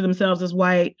refer to themselves as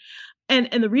white. And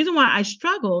the reason why I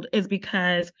struggled is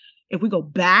because if we go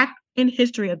back in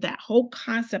history of that whole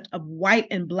concept of white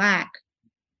and Black,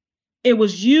 it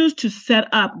was used to set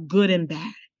up good and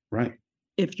bad. Right.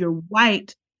 If you're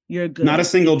white, you're good. Not a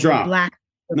single drop. Black.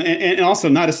 And also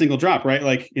not a single drop, right?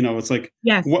 Like, it's like,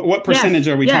 what percentage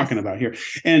are we talking about here?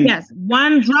 And yes,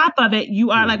 one drop of it,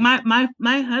 you are like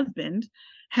my husband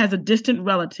has a distant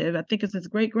relative. I think it's his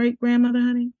great-great-grandmother,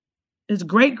 honey. His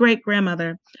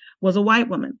great-great-grandmother was a white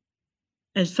woman.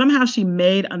 And somehow she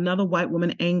made another white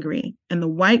woman angry. And the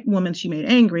white woman she made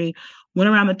angry went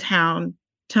around the town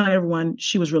telling everyone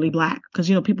she was really Black. Because,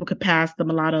 people could pass the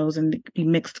mulattoes and be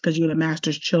mixed because you're the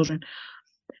master's children.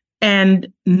 And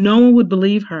no one would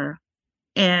believe her.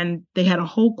 And they had a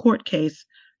whole court case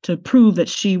to prove that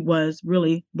she was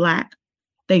really Black.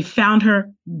 They found her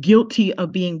guilty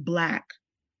of being Black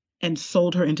and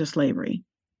sold her into slavery,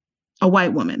 a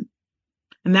white woman.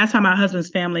 And that's how my husband's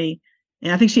family,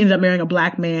 and I think she ended up marrying a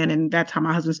Black man, and that's how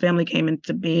my husband's family came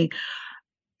into being.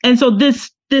 And so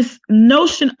this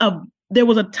notion of there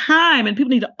was a time, and people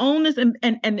need to own this,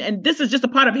 and this is just a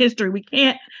part of history, we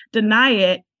can't deny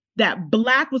it, that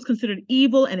Black was considered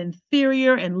evil and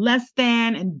inferior and less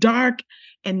than and dark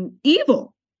and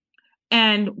evil.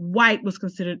 And white was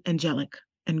considered angelic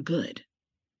and good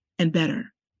and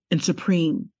better and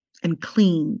supreme and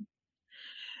clean.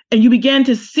 And you began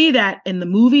to see that in the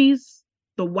movies.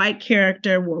 The white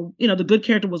character the good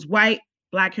character was white,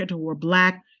 Black character were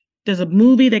Black. There's a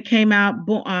movie that came out,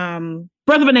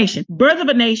 Birth of a Nation. Birth of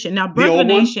a Nation. Now, Birth of a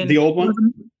Nation. The old one?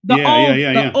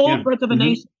 The old Birth of a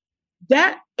Nation.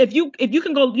 That, if you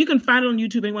can go, you can find it on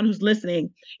YouTube, anyone who's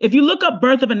listening. If you look up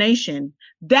Birth of a Nation,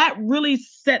 that really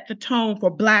set the tone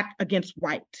for Black against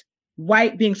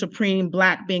white being supreme,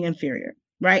 Black being inferior,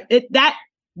 right?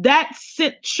 That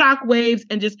sent shockwaves,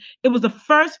 and it was the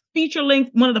first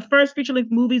one of the first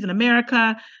feature-length movies in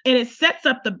America. And it sets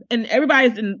up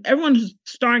everyone who's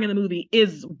starring in the movie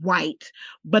is white,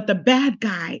 but the bad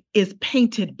guy is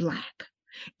painted Black.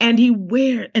 And he's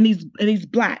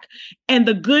Black. And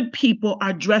the good people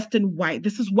are dressed in white.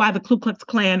 This is why the Ku Klux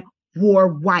Klan wore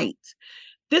white.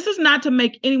 This is not to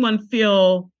make anyone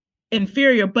feel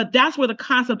inferior, but that's where the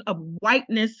concept of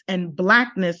whiteness and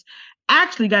Blackness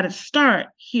actually got its start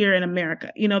here in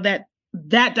America.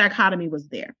 That dichotomy was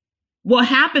there. What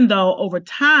happened, though, over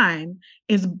time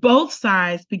is both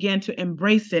sides began to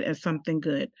embrace it as something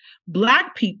good.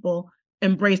 Black people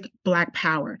embraced Black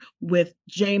power with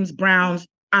James Brown's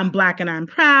 "I'm Black and I'm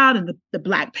Proud" and the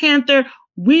Black Panther.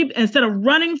 Instead of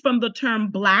running from the term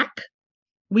Black,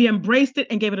 we embraced it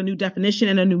and gave it a new definition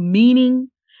and a new meaning.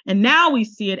 And now we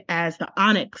see it as the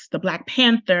onyx, the Black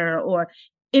Panther, or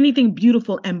anything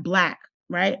beautiful and Black,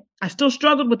 right? I still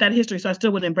struggled with that history, so I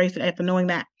still would embrace it after knowing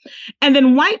that. And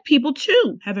then white people,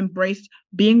 too, have embraced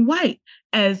being white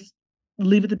as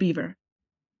Leave It to Beaver,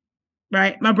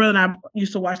 right? My brother and I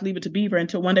used to watch Leave It to Beaver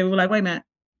until one day we were like, wait a minute,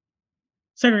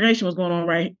 segregation was going on,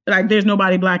 right? Like, there's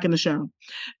nobody Black in the show.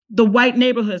 The white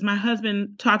neighborhoods, my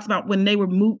husband talks about when they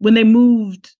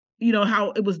moved,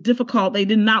 how it was difficult. They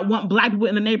did not want Black people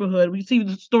in the neighborhood. We see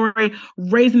the story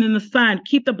Raisin in the Sun,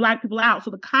 keep the Black people out. So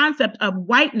the concept of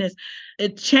whiteness,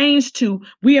 it changed to,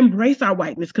 we embrace our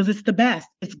whiteness because it's the best.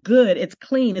 It's good. It's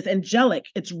clean. It's angelic.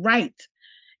 It's right.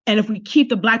 And if we keep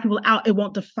the Black people out, it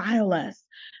won't defile us.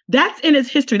 That's in its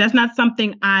history. That's not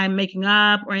something I'm making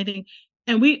up or anything.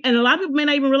 And a lot of people may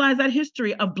not even realize that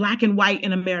history of Black and white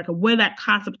in America, where that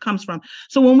concept comes from.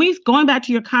 So going back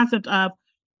to your concept of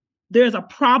there's a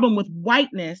problem with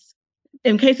whiteness,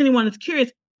 in case anyone is curious,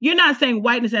 you're not saying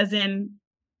whiteness as in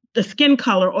the skin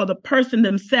color or the person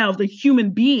themselves, the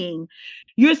human being.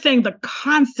 You're saying the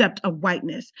concept of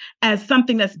whiteness as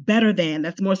something that's better than,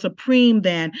 that's more supreme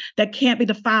than, that can't be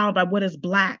defiled by what is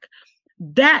Black.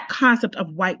 That concept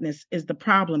of whiteness is the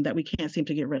problem that we can't seem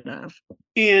to get rid of.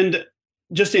 And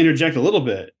just to interject a little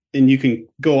bit, and you can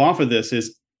go off of this,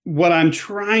 is what I'm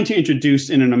trying to introduce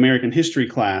in an American history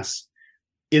class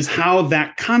is how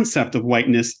that concept of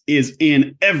whiteness is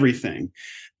in everything.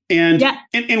 And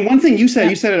one thing you said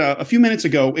it a few minutes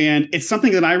ago, and it's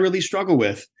something that I really struggle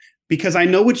with, because I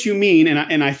know what you mean,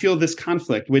 and I feel this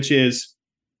conflict, which is,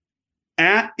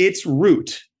 at its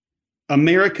root,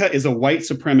 America is a white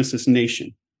supremacist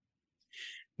nation.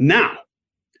 Now,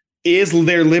 is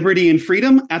there liberty and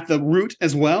freedom at the root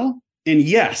as well? And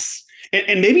yes.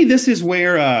 And maybe this is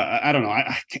where, I don't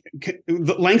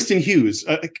know, Langston Hughes,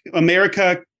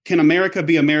 Can America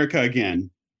Be America Again?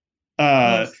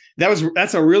 Yes.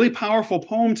 That's a really powerful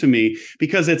poem to me,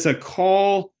 because it's a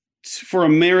call for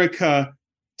America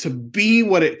to be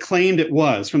what it claimed it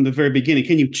was from the very beginning.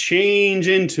 Can you change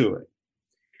into it?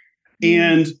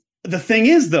 And the thing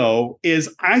is, though,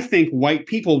 is I think white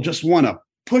people just want to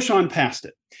push on past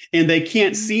it. And they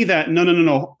can't see that,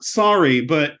 no, sorry,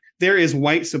 but there is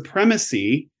white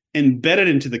supremacy embedded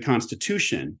into the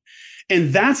Constitution.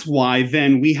 And that's why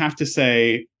then we have to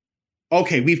say,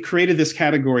 okay, we've created this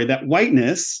category that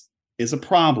whiteness is a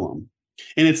problem.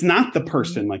 And it's not the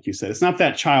person, like you said, it's not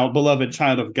that beloved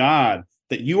child of God,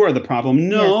 that you are the problem.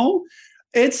 No,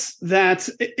 it's that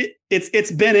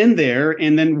it's been in there.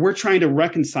 And then we're trying to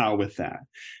reconcile with that.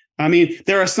 I mean,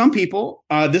 there are some people,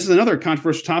 this is another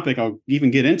controversial topic, I'll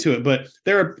even get into it, but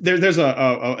there's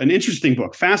an interesting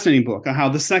book, fascinating book, on how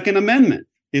the Second Amendment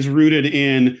is rooted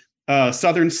in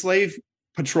Southern slave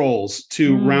patrols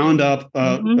to round up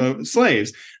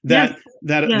slaves, that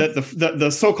the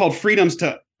so-called freedoms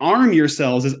to arm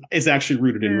yourselves is actually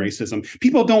rooted in racism.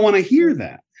 People don't want to hear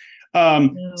that.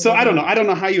 So I don't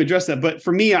know how you address that, but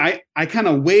for me, I kind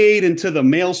of wade into the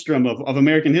maelstrom of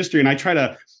American history, and I try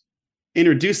to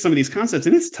introduce some of these concepts,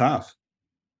 and it's tough.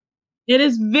 It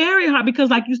is very hard because,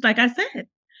 like I said,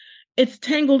 it's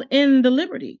tangled in the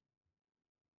liberty.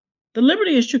 The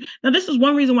liberty is true. Now, this is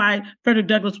one reason why Frederick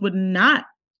Douglass would not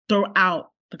throw out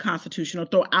the Constitution or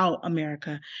throw out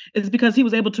America, is because he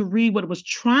was able to read what it was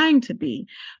trying to be.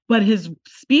 But his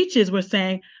speeches were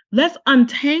saying, let's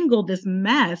untangle this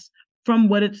mess from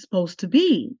what it's supposed to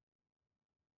be.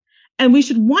 And we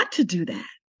should want to do that.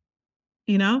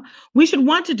 We should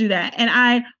want to do that.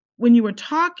 And when you were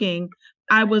talking,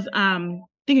 I was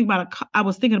thinking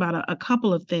about a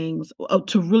couple of things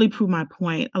to really prove my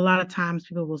point. A lot of times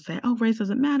people will say, oh, race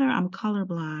doesn't matter. I'm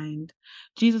colorblind.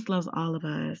 Jesus loves all of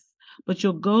us. But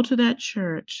you'll go to that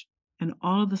church and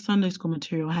all of the Sunday school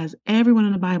material has everyone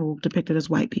in the Bible depicted as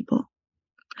white people.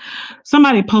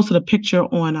 Somebody posted a picture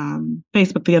on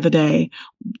Facebook the other day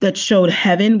that showed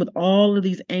heaven with all of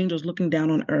these angels looking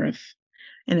down on earth.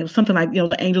 And it was something like,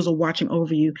 the angels are watching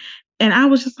over you. And I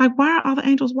was just like, why are all the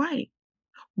angels white?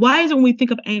 Why is it when we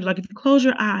think of angels, like if you close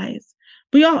your eyes,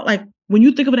 when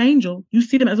you think of an angel, you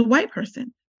see them as a white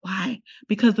person. Why?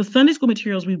 Because the Sunday school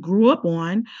materials we grew up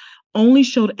on only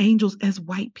showed angels as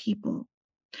white people.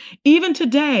 Even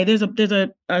today, there's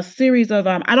a series of,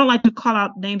 I don't like to call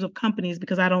out names of companies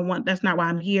because that's not why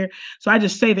I'm here. So I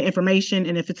just say the information.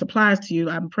 And if it applies to you,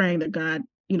 I'm praying that God,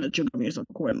 that you'll govern yourself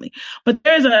accordingly. But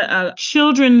there's a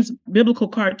children's biblical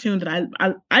cartoon that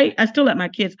I still let my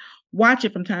kids watch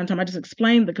it from time to time. I just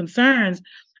explain the concerns,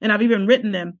 and I've even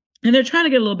written them, and they're trying to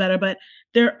get a little better. But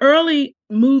their early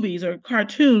movies or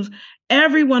cartoons,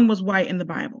 everyone was white in the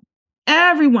Bible.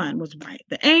 Everyone was white.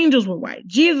 The angels were white.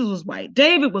 Jesus was white.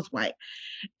 David was white.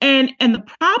 And the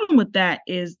problem with that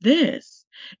is that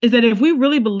if we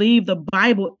really believe the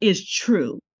Bible is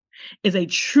a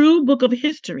true book of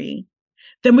history,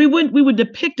 then we would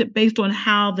depict it based on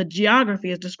how the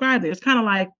geography is described there. It's kind of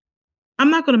like,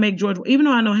 I'm not going to make George, even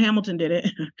though I know Hamilton did it,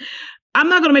 I'm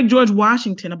not going to make George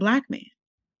Washington a black man.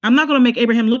 I'm not going to make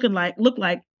Abraham look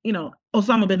like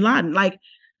Osama bin Laden. Like,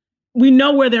 we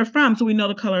know where they're from, so we know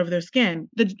the color of their skin.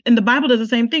 And the Bible does the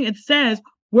same thing. It says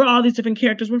where all these different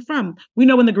characters were from. We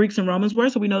know when the Greeks and Romans were,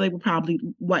 so we know they were probably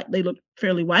white. They look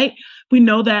fairly white. We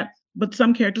know that, but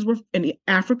some characters were in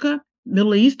Africa,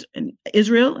 Middle East, and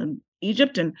Israel, and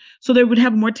Egypt, and so they would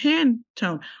have more tan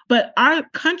tone. But our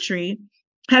country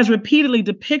has repeatedly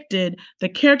depicted the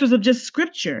characters of just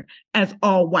scripture as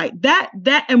all white.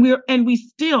 And we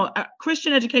still,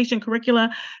 Christian education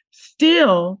curricula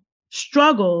still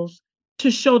struggles to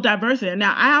show diversity.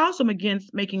 Now, I also am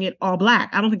against making it all black.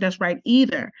 I don't think that's right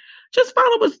either. Just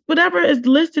follow whatever is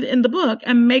listed in the book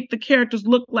and make the characters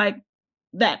look like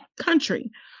that country.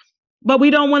 But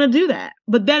we don't want to do that.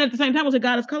 But then at the same time, we'll say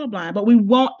God is colorblind, but we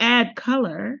won't add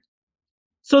color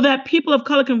so that people of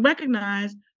color can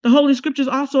recognize the Holy Scriptures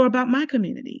also are about my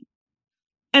community.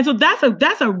 And so that's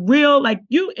a real,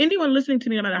 anyone listening to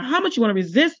me, no matter how much you want to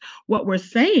resist what we're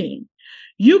saying,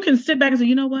 you can sit back and say,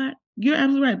 you know what? You're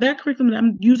absolutely right. That curriculum that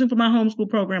I'm using for my homeschool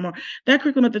program, or that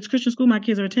curriculum at this Christian school my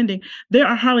kids are attending, there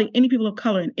are hardly any people of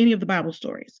color in any of the Bible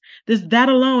stories. That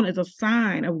alone is a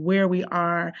sign of where we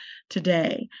are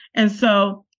today. And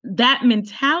so that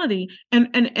mentality, and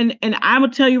I will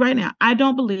tell you right now, I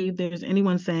don't believe there's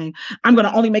anyone saying, I'm going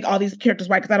to only make all these characters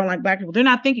white because I don't like black people. They're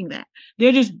not thinking that.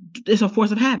 It's a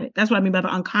force of habit. That's what I mean by the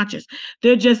unconscious.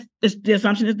 The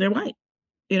assumption is they're white,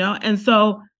 and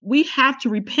so we have to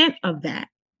repent of that.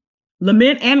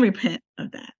 Lament and repent of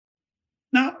that.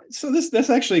 Now, so that's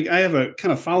actually, I have a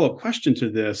kind of follow-up question to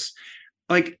this.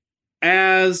 Like,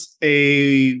 as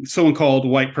a so-called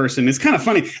white person, it's kind of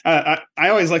funny. I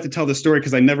always like to tell this story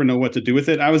because I never know what to do with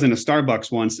it. I was in a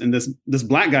Starbucks once, and this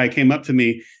black guy came up to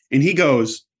me, and he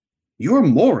goes, "You're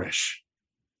Moorish,"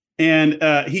 and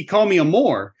he called me a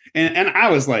Moor, and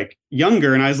I was like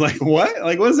younger, and I was like, "What?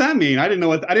 Like, what does that mean?" I didn't know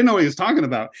what he was talking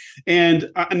about, and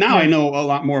now I know a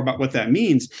lot more about what that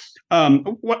means.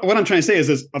 What I'm trying to say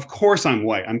is, of course I'm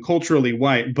white. I'm culturally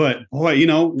white, but boy,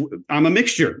 I'm a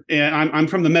mixture, and I'm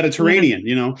from the Mediterranean,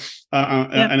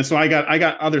 and so I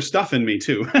got other stuff in me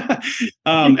too.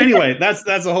 Anyway, that's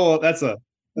a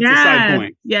side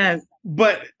point. Yes.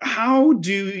 But how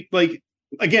do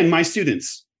again, my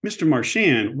students, Mr.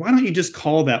 Marchand, why don't you just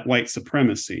call that white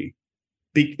supremacy?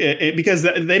 Because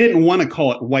they didn't want to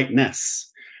call it whiteness.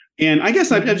 And I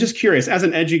guess I'm just curious, as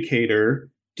an educator,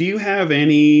 do you have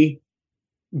any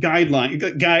guide me?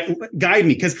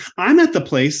 Because I'm at the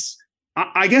place,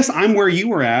 I guess I'm where you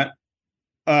were at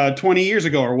 20 years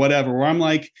ago or whatever, where I'm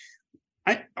like,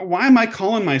 why am I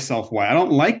calling myself white? I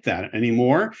don't like that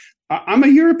anymore. I'm a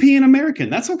European American.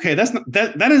 That's okay. That's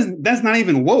not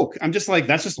even woke. I'm just like,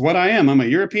 that's just what I am. I'm a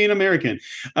European American.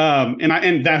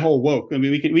 And that whole woke, I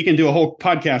mean, we can do a whole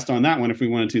podcast on that one if we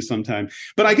wanted to sometime.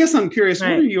 But I guess I'm curious,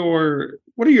 right.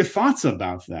 What are your thoughts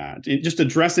about that? Just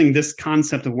addressing this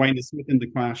concept of whiteness within the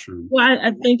classroom. Well,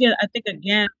 I think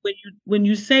again, when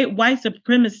you say white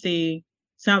supremacy,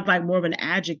 sounds like more of an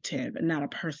adjective and not a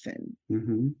person.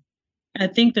 Mm-hmm. And I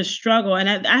think the struggle, and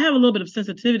I have a little bit of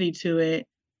sensitivity to it,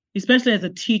 especially as a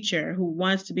teacher who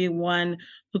wants to be one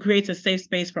who creates a safe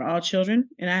space for all children.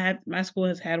 And my school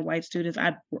has had white students.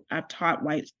 I've taught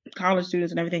white college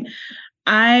students and everything.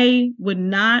 I would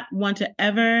not want to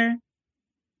ever.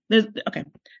 There's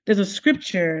a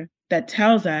scripture that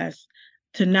tells us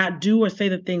to not do or say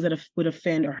the things that would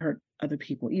offend or hurt other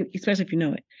people, especially if you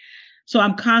know it. So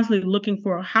I'm constantly looking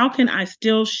for how can I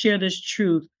still share this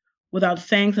truth without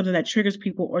saying something that triggers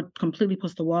people or completely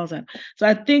puts the walls up. So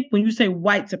I think when you say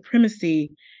white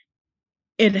supremacy,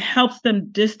 it helps people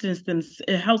distance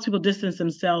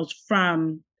themselves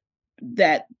from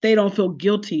that. They don't feel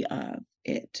guilty of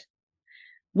it.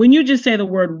 When you just say the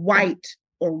word white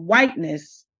or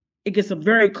whiteness, it gets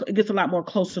a lot more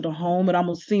closer to home. It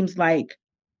almost seems like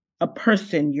a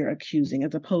person you're accusing,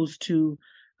 as opposed to,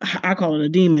 I call it a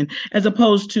demon, as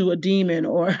opposed to a demon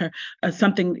or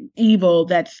something evil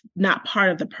that's not part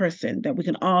of the person that we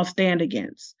can all stand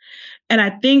against. And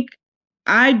I think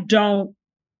I don't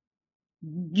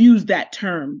use that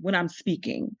term when I'm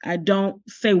speaking. I don't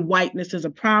say whiteness is a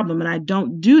problem, and I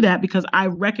don't do that because I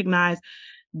recognize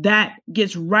that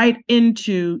gets right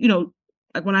into,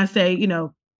 like when I say,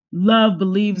 love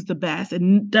believes the best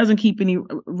and doesn't keep any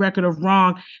record of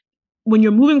wrong. When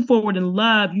you're moving forward in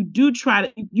love,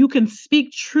 you can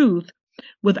speak truth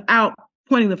without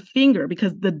pointing the finger,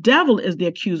 because the devil is the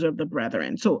accuser of the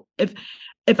brethren. So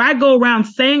if I go around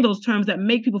saying those terms that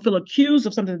make people feel accused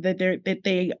of something that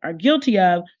they are guilty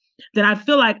of, then I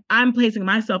feel like I'm placing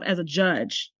myself as a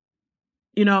judge,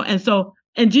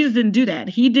 and Jesus didn't do that.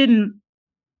 He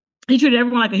treated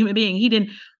everyone like a human being.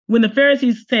 When the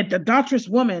Pharisees said the adulterous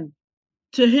woman,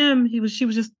 to him, she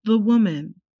was just the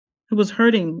woman who was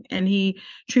hurting, and he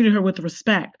treated her with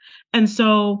respect. And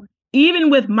so even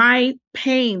with my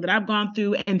pain that I've gone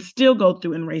through and still go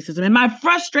through in racism and my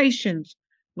frustrations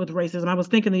with racism, I was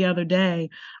thinking the other day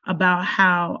about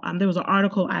how there was an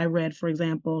article I read, for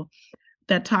example,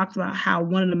 that talks about how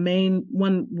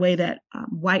one way that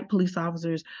white police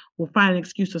officers will find an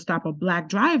excuse to stop a black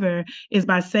driver is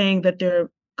by saying that their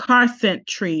car scent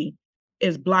tree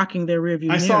is blocking their rearview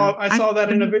mirror. I saw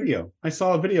that in a video. I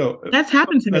saw a video. That's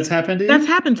happened to me. That's happened to you? That's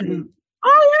happened to me.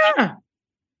 Oh yeah.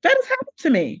 That has happened to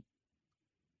me.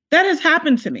 That has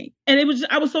happened to me. And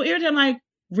I was so irritated. I'm like,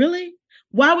 really?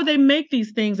 Why would they make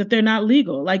these things if they're not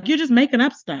legal? Like, you're just making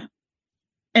up stuff.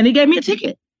 And he gave me a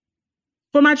ticket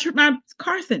for my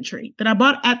car scent tree that I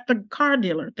bought at the car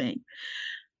dealer thing.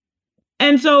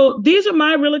 And so these are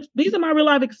my real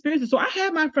life experiences. So I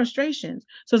have my frustrations.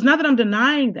 So it's not that I'm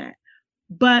denying that,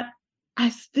 but I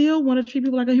still want to treat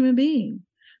people like a human being,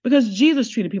 because Jesus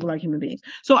treated people like human beings.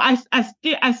 So I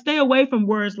stay away from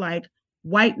words like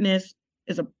whiteness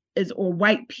or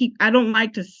white people. I don't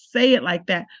like to say it like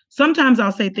that. Sometimes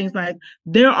I'll say things like,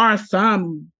 there are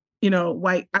some,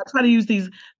 white. I try to use these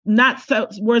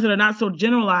words that are not so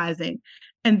generalizing.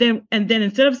 And then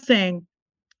instead of saying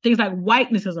things like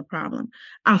whiteness is a problem,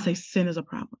 I'll say sin is a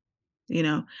problem.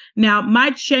 Now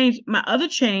my other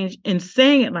change in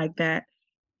saying it like that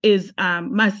is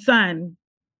my son,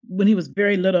 when he was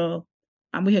very little,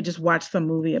 we had just watched some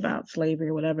movie about slavery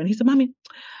or whatever. And he said, Mommy,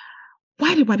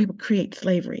 why did white people create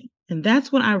slavery? And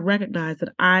that's when I recognized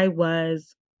that I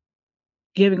was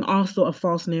giving also a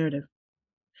false narrative,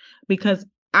 because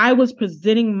I was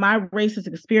presenting my racist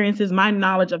experiences, my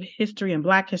knowledge of history and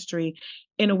Black history,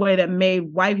 in a way that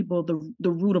made white people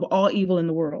the root of all evil in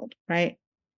the world, right?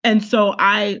 And so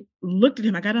I looked at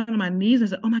him, I got on my knees and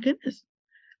said, oh my goodness,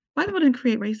 white people didn't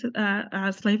create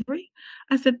slavery.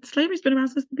 I said, slavery's been around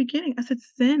since the beginning. I said,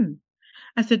 sin.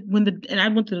 I said, and I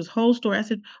went through this whole story. I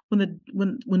said,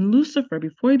 when Lucifer,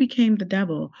 before he became the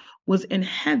devil, was in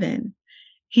heaven,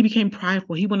 he became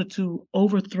prideful. He wanted to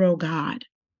overthrow God.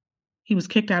 He was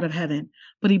kicked out of heaven,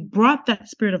 but he brought that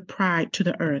spirit of pride to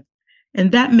the earth.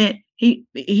 And that meant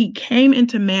he came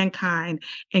into mankind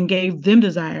and gave them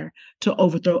desire to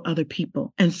overthrow other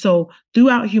people. And so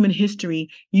throughout human history,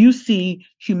 you see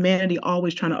humanity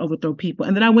always trying to overthrow people.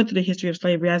 And then I went through the history of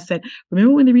slavery. I said,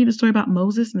 remember when they read the story about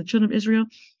Moses and the children of Israel?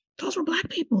 Those were Black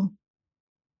people.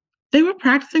 They were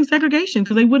practicing segregation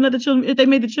because they wouldn't let they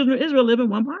made the children of Israel live in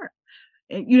one part.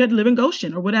 You had to live in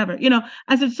Goshen or whatever.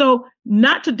 I said, so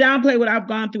not to downplay what I've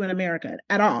gone through in America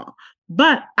at all.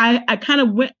 But I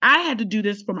had to do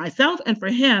this for myself and for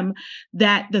him,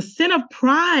 that the sin of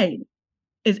pride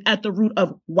is at the root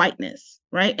of whiteness,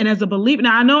 right? And as a believer,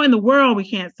 now I know in the world we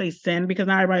can't say sin because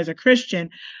not everybody's a Christian,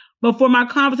 but for my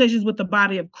conversations with the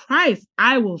body of Christ,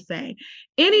 I will say,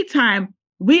 anytime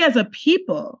we as a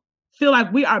people feel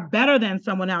like we are better than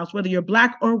someone else, whether you're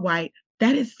Black or white,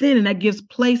 that is sin, and that gives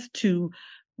place to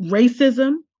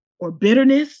racism or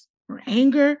bitterness or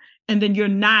anger, and then you're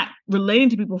not relating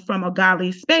to people from a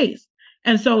godly space.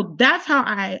 And so that's how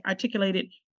I articulate it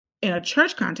in a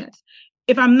church context.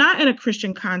 If I'm not in a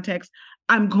Christian context,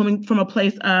 I'm coming from a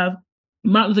place of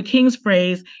Martin Luther King's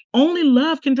phrase, only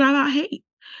love can drive out hate.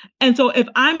 And so if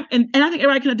I'm, and I think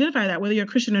everybody can identify that, whether you're a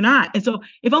Christian or not. And so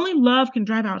if only love can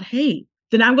drive out hate,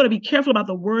 then I'm going to be careful about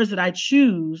the words that I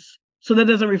choose so that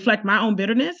doesn't reflect my own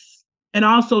bitterness and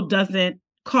also doesn't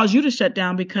cause you to shut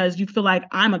down because you feel like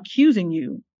I'm accusing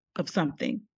you of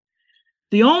something.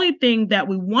 The only thing that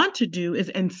we want to do is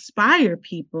inspire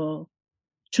people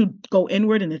to go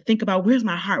inward and to think about, where's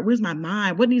my heart? Where's my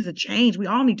mind? What needs to change? We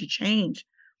all need to change.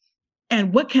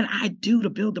 And what can I do to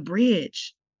build the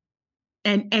bridge?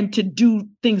 And to do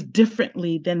things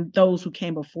differently than those who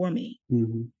came before me.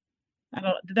 Mm-hmm. I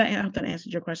hope that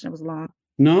answered your question. It was long.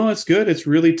 No, it's good. It's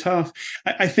really tough.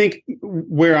 I think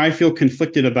where I feel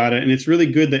conflicted about it, and it's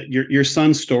really good that your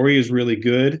son's story is really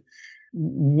good.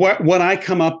 What I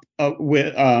come up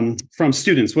with from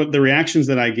students, what the reactions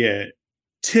that I get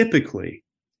typically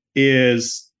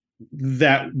is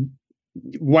that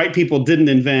white people didn't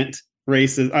invent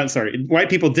white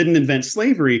people didn't invent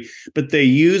slavery, but they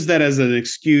use that as an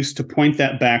excuse to point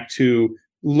that back to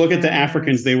look at the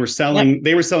Africans they were selling. Yep.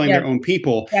 They were selling their own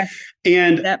people. Yes.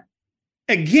 And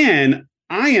again,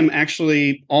 I am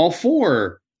actually all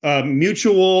for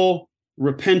mutual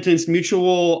repentance,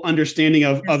 mutual understanding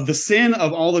of the sin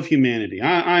of all of humanity.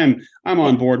 I'm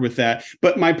on board with that.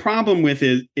 But my problem with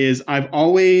it is I've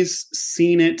always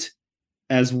seen it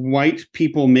as white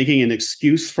people making an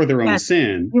excuse for their own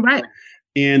sin. You're right.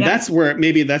 And that's where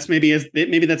maybe that's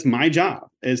my job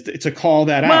is to call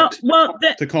that out.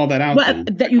 To call that out.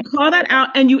 That you call that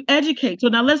out and you educate. So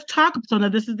now let's talk. So now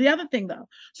this is the other thing though.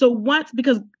 So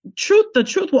because the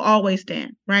truth will always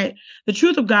stand, right? The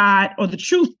truth of God or the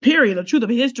truth, period, the truth of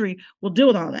history will deal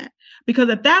with all that. Because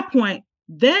at that point,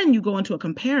 then you go into a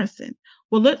comparison.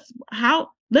 Well, let's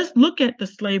look at the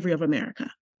slavery of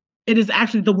America. It is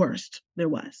actually the worst there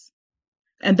was.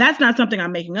 And that's not something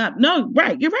I'm making up. No,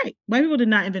 right. You're right. White people did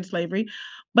not invent slavery,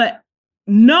 but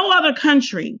no other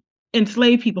country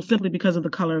enslaved people simply because of the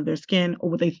color of their skin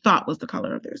or what they thought was the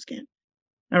color of their skin.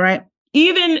 All right.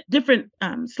 Even different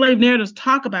slave narratives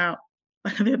talk about,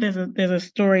 there's a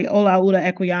story,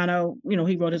 Olaudah Equiano,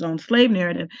 he wrote his own slave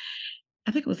narrative.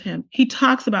 I think it was him. He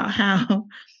talks about how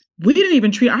we didn't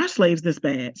even treat our slaves this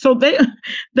bad. So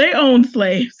they owned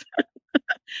slaves.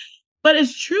 But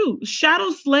it's true.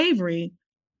 Chattel slavery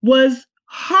was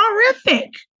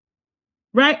horrific,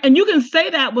 right? And you can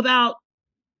say that without,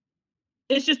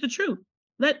 it's just the truth.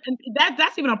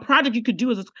 That's even a project you could do.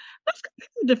 Let's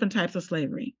compare different types of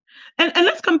slavery. And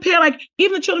let's compare, like,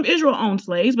 even the children of Israel owned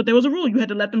slaves, but there was a rule. You had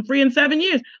to let them free in 7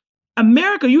 years.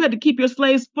 America, you had to keep your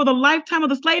slaves for the lifetime of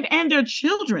the slave and their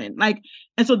children.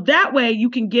 And so that way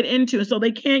you can get into it. So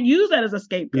they can't use that as a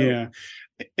scapegoat. Yeah.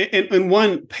 And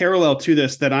one parallel to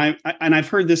this that I've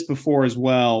heard this before as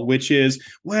well, which is,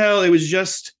 well, it was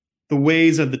just the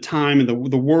ways of the time and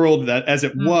the world that as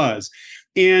it was.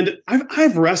 And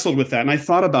I've wrestled with that and I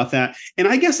thought about that. And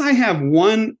I guess I have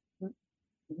one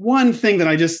thing that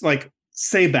I just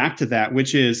say back to that,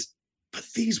 which is, but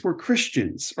these were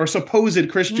Christians or supposed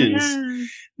Christians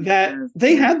that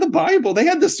they had the Bible, they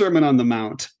had the Sermon on the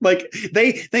Mount.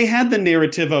 They had the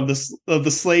narrative of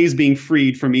the slaves being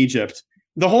freed from Egypt.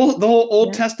 The whole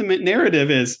Old Testament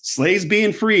narrative is slaves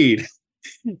being freed.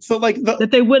 So that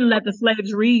they wouldn't let the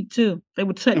slaves read too. They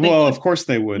would say, of course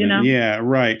they wouldn't. Yeah,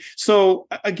 right. So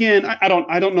again, I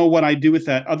don't know what I do with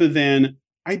that other than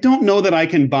I don't know that I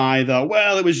can buy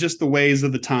it was just the ways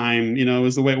of the time, it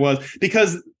was the way it was.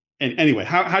 Because anyway,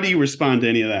 how do you respond to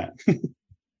any of that?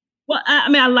 Well,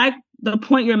 I like the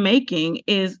point you're making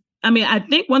is, I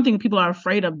think one thing people are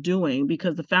afraid of doing,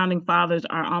 because the founding fathers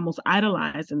are almost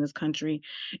idolized in this country,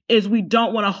 is we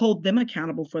don't want to hold them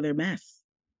accountable for their mess.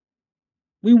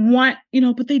 We want,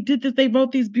 but they did this, they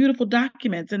wrote these beautiful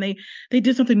documents and they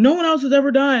did something no one else has ever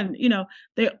done.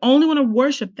 They only want to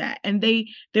worship that. And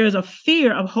there's a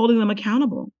fear of holding them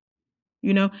accountable.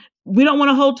 We don't want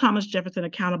to hold Thomas Jefferson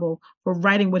accountable for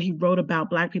writing what he wrote about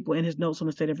Black people in his notes on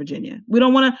the state of Virginia. We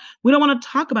don't want to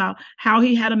talk about how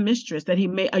he had a mistress, that he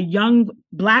made a young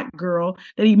Black girl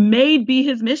that he made be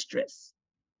his mistress.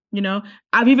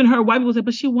 I've even heard white people say,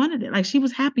 but she wanted it. She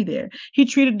was happy there. He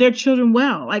treated their children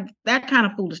well, that kind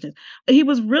of foolishness. He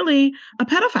was really a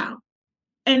pedophile.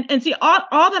 And see,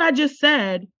 all that I just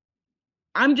said,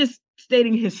 I'm just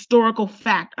stating historical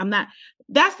fact.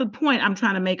 That's the point I'm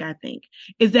trying to make, I think,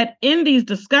 is that in these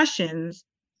discussions,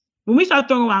 when we start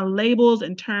throwing around labels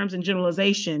and terms and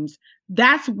generalizations,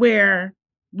 that's where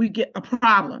we get a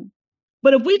problem.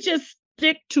 But if we just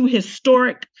stick to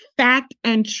historic fact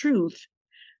and truth,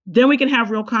 then we can have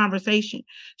real conversation.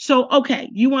 So, okay,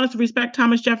 you want us to respect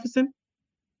Thomas Jefferson?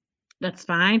 That's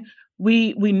fine.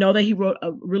 We know that he wrote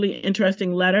a really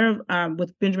interesting letter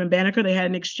with Benjamin Banneker. They had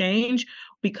an exchange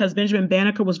because Benjamin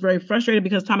Banneker was very frustrated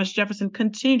because Thomas Jefferson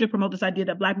continued to promote this idea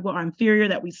that Black people are inferior,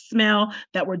 that we smell,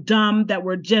 that we're dumb, that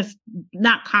we're just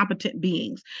not competent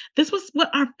beings. This was what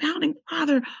our founding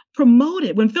father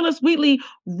promoted. When Phyllis Wheatley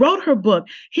wrote her book,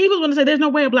 he was going to say there's no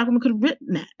way a Black woman could have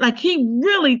written that. Like, he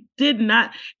really did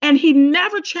not, and he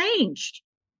never changed.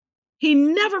 He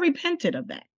never repented of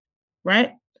that,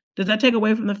 right? Does that take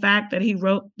away from the fact that he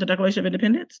wrote the Declaration of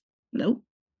Independence? No.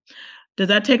 Does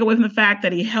that take away from the fact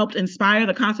that he helped inspire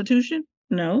the Constitution?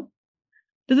 No.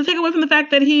 Does it take away from the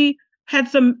fact that he had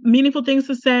some meaningful things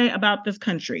to say about this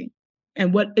country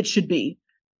and what it should be?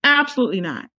 Absolutely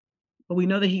not. But we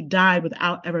know that he died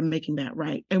without ever making that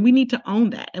right. And we need to own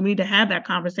that. And we need to have that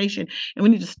conversation. And we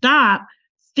need to stop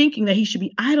thinking that he should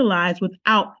be idolized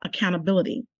without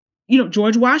accountability. You know,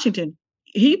 George Washington,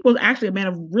 he was actually a man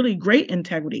of really great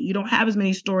integrity. You don't have as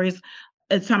many stories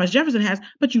as Thomas Jefferson has,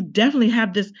 but you definitely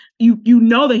have this. You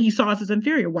know that he saw us as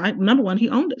inferior. Why? Number one, he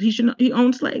owned it. He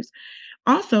owned slaves.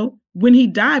 Also, when he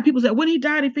died, people said when he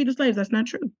died, he freed the slaves. That's not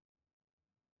true.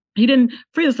 He didn't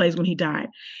free the slaves when he died.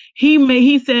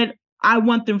 He said, I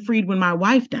want them freed when my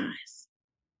wife dies.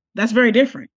 That's very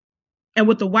different. And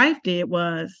what the wife did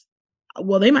was,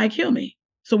 well, they might kill me.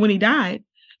 So when he died,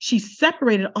 she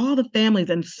separated all the families.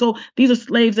 And so these are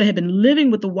slaves that had been living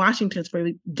with the Washingtons for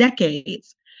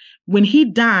decades. When he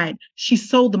died, she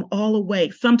sold them all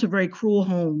away, some to very cruel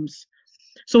homes.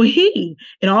 So he,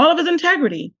 in all of his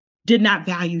integrity, did not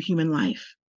value human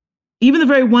life. Even the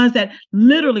very ones that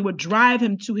literally would drive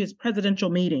him to his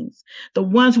presidential meetings, the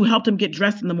ones who helped him get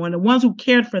dressed in the morning, the ones who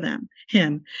cared for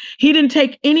him. He didn't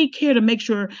take any care to make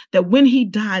sure that when he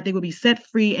died, they would be set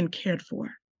free and cared for,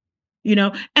 you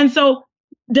know? And so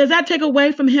does that take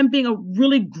away from him being a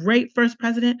really great first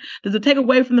president? Does it take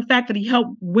away from the fact that he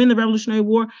helped win the Revolutionary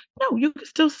War? No, you can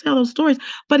still sell those stories,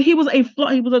 but he was a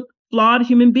flawed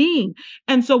human being.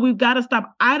 And so we've got to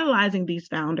stop idolizing these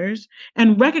founders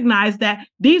and recognize that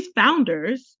these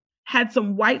founders had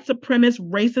some white supremacist,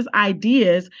 racist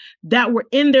ideas that were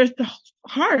in their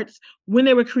hearts when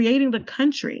they were creating the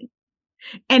country.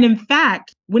 And in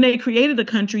fact, when they created the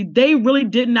country, they really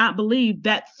did not believe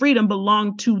that freedom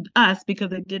belonged to us because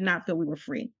they did not feel we were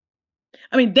free.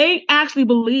 I mean, they actually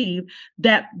believed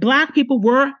that Black people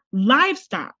were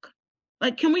livestock.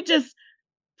 Like, can we just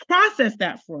process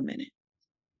that for a minute?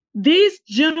 These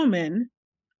gentlemen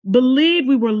believed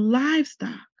we were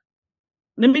livestock.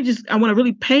 I want to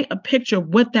really paint a picture of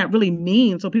what that really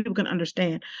means so people can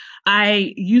understand.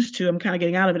 I'm kind of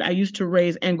getting out of it. I used to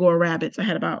raise Angora rabbits. I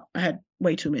had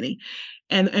way too many.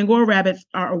 And Angora rabbits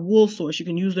are a wool source. You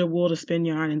can use their wool to spin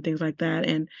yarn and things like that.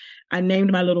 And I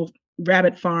named my little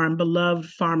rabbit farm Beloved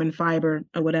Farm and Fiber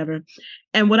or whatever.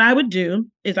 And what I would do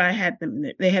is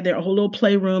they had their whole little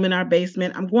playroom in our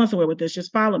basement. I'm going somewhere with this.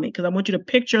 Just follow me because I want you to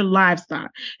picture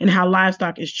livestock and how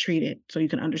livestock is treated so you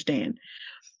can understand.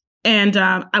 And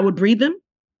I would breed them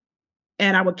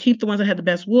and I would keep the ones that had the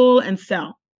best wool and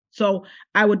sell. So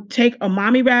I would take a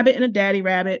mommy rabbit and a daddy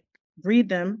rabbit, breed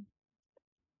them,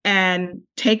 and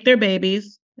take their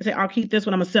babies and say, I'll keep this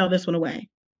one, I'm gonna sell this one away,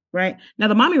 right? Now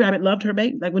the mommy rabbit loved her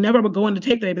baby. Like whenever I would go in to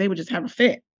take the baby, they would just have a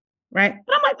fit, right?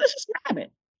 But I'm like, let's just grab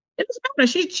it. It doesn't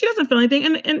matter. She doesn't feel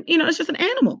anything, and you know, it's just an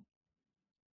animal.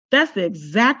 That's the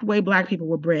exact way Black people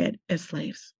were bred as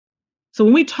slaves. So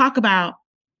when we talk about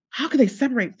how could they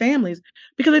separate families?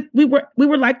 Because we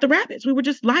were like the rabbits. We were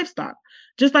just livestock.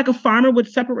 Just like a farmer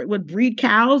would breed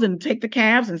cows and take the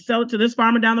calves and sell it to this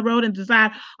farmer down the road and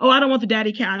decide, oh, I don't want the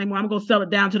daddy cow anymore. I'm going to sell it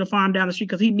down to the farm down the street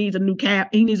because he needs a new calf.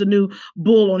 He needs a new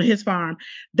bull on his farm.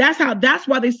 That's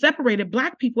why they separated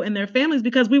Black people and their families,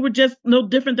 because we were just no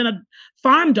different than a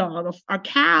farm dog or a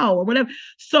cow or whatever.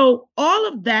 So all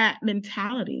of that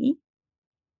mentality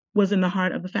was in the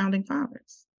heart of the founding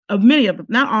fathers. Of many of them,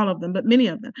 not all of them, but many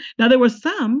of them. Now, there were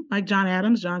some, like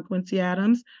John Quincy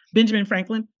Adams, Benjamin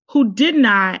Franklin, who did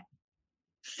not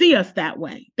see us that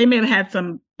way. They may have had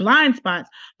some blind spots,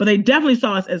 but they definitely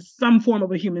saw us as some form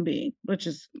of a human being,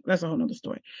 that's a whole nother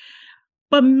story.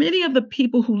 But many of the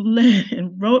people who led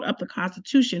and wrote up the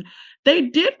Constitution, they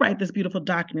did write this beautiful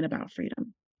document about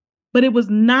freedom, but it was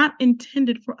not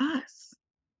intended for us.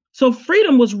 So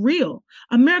freedom was real.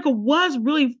 America was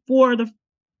really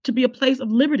to be a place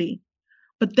of liberty,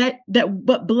 but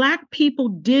but Black people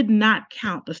did not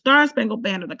count. The Star Spangled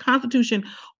Banner, the Constitution,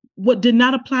 did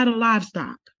not apply to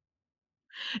livestock.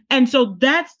 And so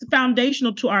that's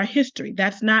foundational to our history.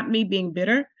 That's not me being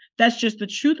bitter. That's just the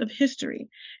truth of history.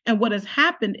 And what has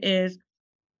happened is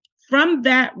from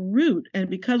that root, and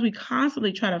because we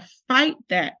constantly try to fight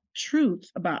that truth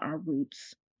about our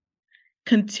roots,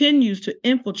 continues to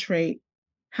infiltrate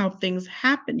how things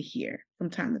happen here from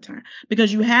time to time.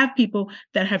 Because you have people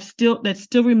that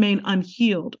still remain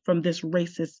unhealed from this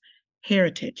racist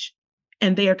heritage,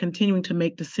 and they are continuing to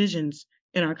make decisions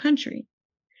in our country,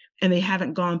 and they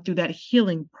haven't gone through that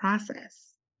healing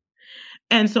process.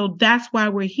 And so that's why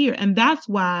we're here. And that's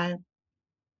why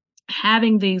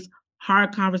having these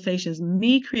hard conversations,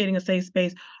 me creating a safe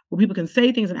space where people can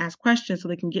say things and ask questions so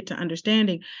they can get to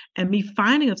understanding, and me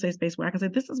finding a safe space where I can say,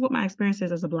 this is what my experience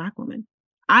is as a Black woman.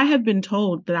 I have been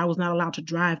told that I was not allowed to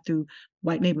drive through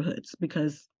white neighborhoods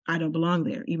because I don't belong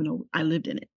there, even though I lived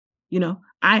in it. You know,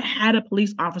 I had a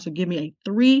police officer give me a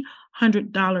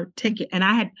 $300 ticket, and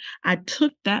I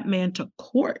took that man to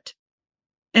court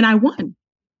and I won.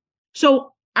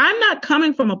 So I'm not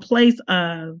coming from a place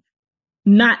of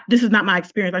this is not my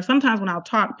experience. Like sometimes when I'll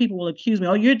talk, people will accuse me,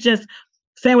 oh, you're just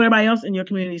saying what everybody else in your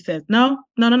community says. No.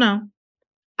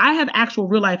 I have actual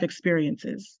real life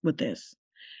experiences with this.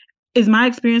 Is my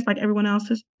experience like everyone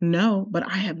else's? No, but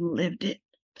I have lived it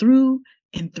through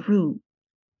and through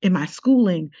in my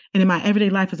schooling and in my everyday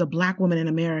life as a Black woman in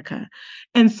America.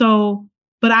 And so,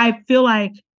 but I feel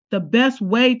like the best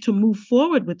way to move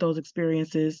forward with those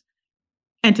experiences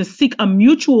and to seek a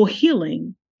mutual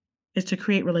healing is to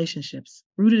create relationships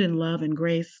rooted in love and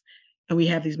grace. And we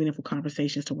have these meaningful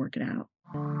conversations to work it out.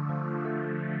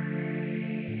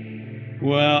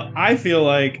 Well, I feel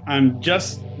like I'm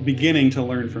just beginning to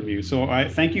learn from you. So I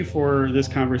thank you for this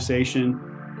conversation.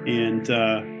 And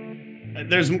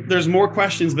there's more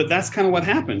questions, but that's kind of what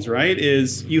happens, right?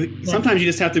 Sometimes you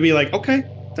just have to be like, okay,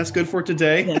 that's good for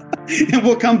today. Yes. And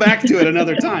we'll come back to it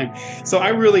another time. So I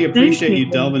really appreciate you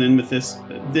delving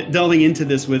into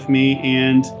this with me,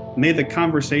 and may the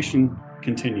conversation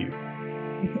continue.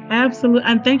 Absolutely.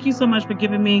 And thank you so much for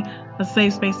giving me a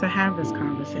safe space to have this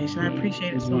conversation. I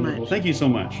appreciate it so much. Thank you so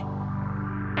much.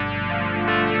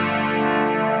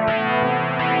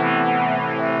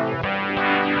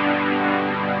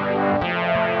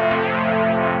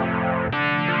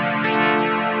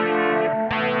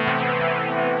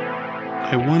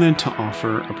 I wanted to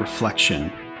offer a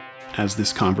reflection as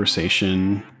this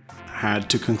conversation had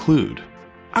to conclude.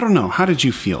 I don't know, how did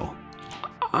you feel?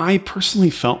 I personally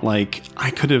felt like I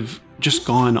could have just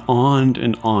gone on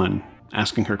and on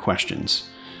asking her questions.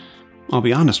 I'll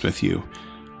be honest with you,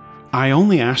 I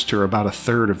only asked her about a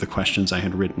third of the questions I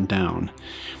had written down.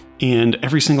 And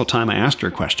every single time I asked her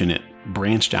a question, it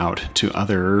branched out to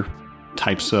other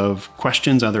types of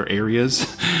questions, other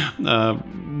areas.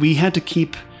 We had to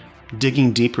keep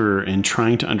digging deeper and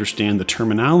trying to understand the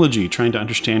terminology, trying to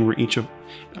understand where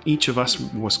each of us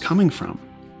was coming from.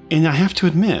 And I have to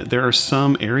admit, there are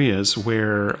some areas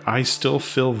where I still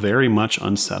feel very much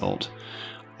unsettled.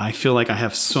 I feel like I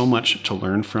have so much to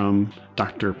learn from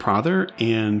Dr. Prather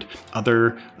and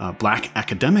other Black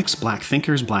academics, Black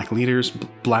thinkers, Black leaders,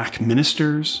 Black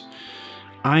ministers.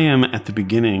 I am at the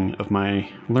beginning of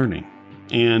my learning,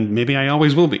 and maybe I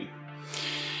always will be.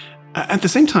 At the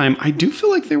same time, I do feel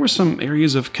like there were some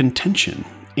areas of contention,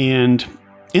 and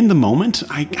in the moment,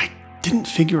 I didn't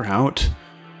figure out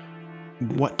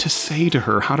what to say to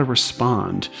her, how to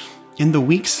respond. In the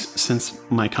weeks since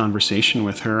my conversation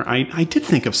with her, I did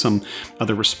think of some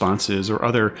other responses or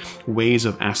other ways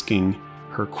of asking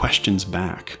her questions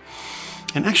back.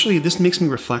 And actually, this makes me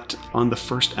reflect on the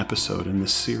first episode in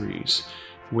this series,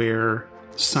 where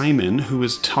Simon, who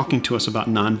was talking to us about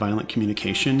nonviolent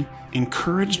communication,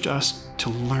 encouraged us to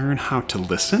learn how to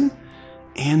listen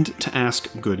and to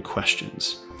ask good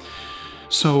questions.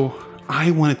 So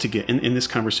I wanted to get, in this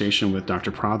conversation with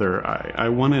Dr. Prather, I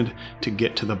wanted to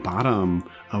get to the bottom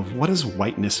of what does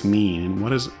whiteness mean and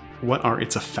what are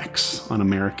its effects on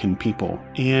American people.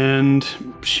 And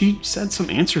she said some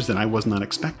answers that I was not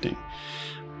expecting.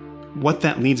 What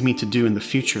that leads me to do in the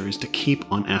future is to keep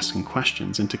on asking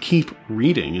questions and to keep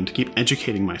reading and to keep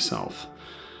educating myself.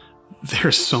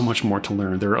 There's so much more to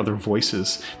learn. There are other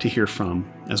voices to hear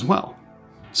from as well.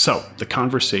 So the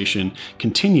conversation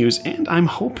continues, and I'm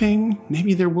hoping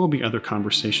maybe there will be other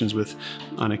conversations with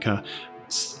Anika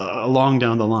along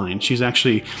down the line. She's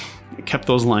actually kept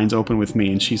those lines open with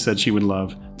me, and she said she would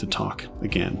love to talk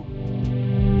again.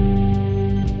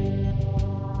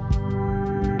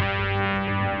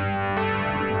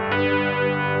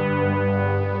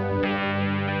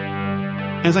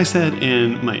 As I said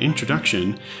in my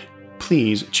introduction,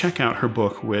 please check out her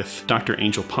book with Dr.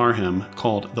 Angel Parham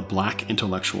called The Black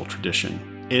Intellectual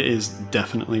Tradition. It is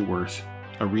definitely worth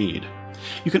a read.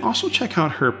 You can also check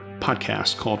out her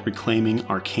podcast called Reclaiming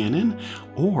Our Canon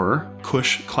or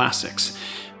Cush Classics.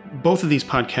 Both of these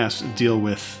podcasts deal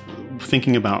with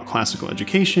thinking about classical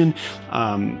education,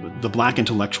 the Black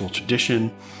intellectual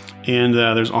tradition, and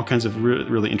there's all kinds of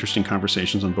really interesting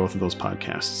conversations on both of those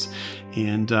podcasts.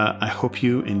 And I hope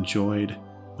you enjoyed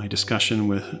my discussion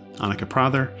with Anika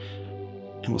Prather,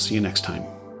 and we'll see you next time.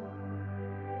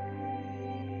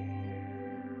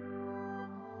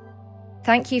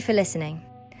 Thank you for listening.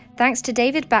 Thanks to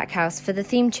David Backhouse for the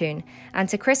theme tune and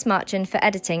to Chris Marchand for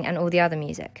editing and all the other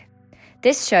music.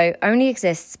 This show only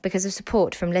exists because of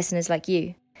support from listeners like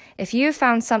you. If you have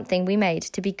found something we made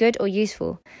to be good or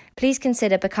useful, please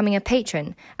consider becoming a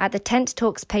patron at the Tent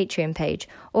Talks Patreon page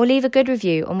or leave a good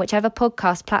review on whichever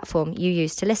podcast platform you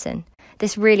use to listen.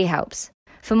 This really helps.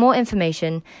 For more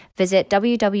information, visit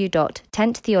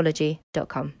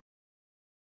www.tenttheology.com.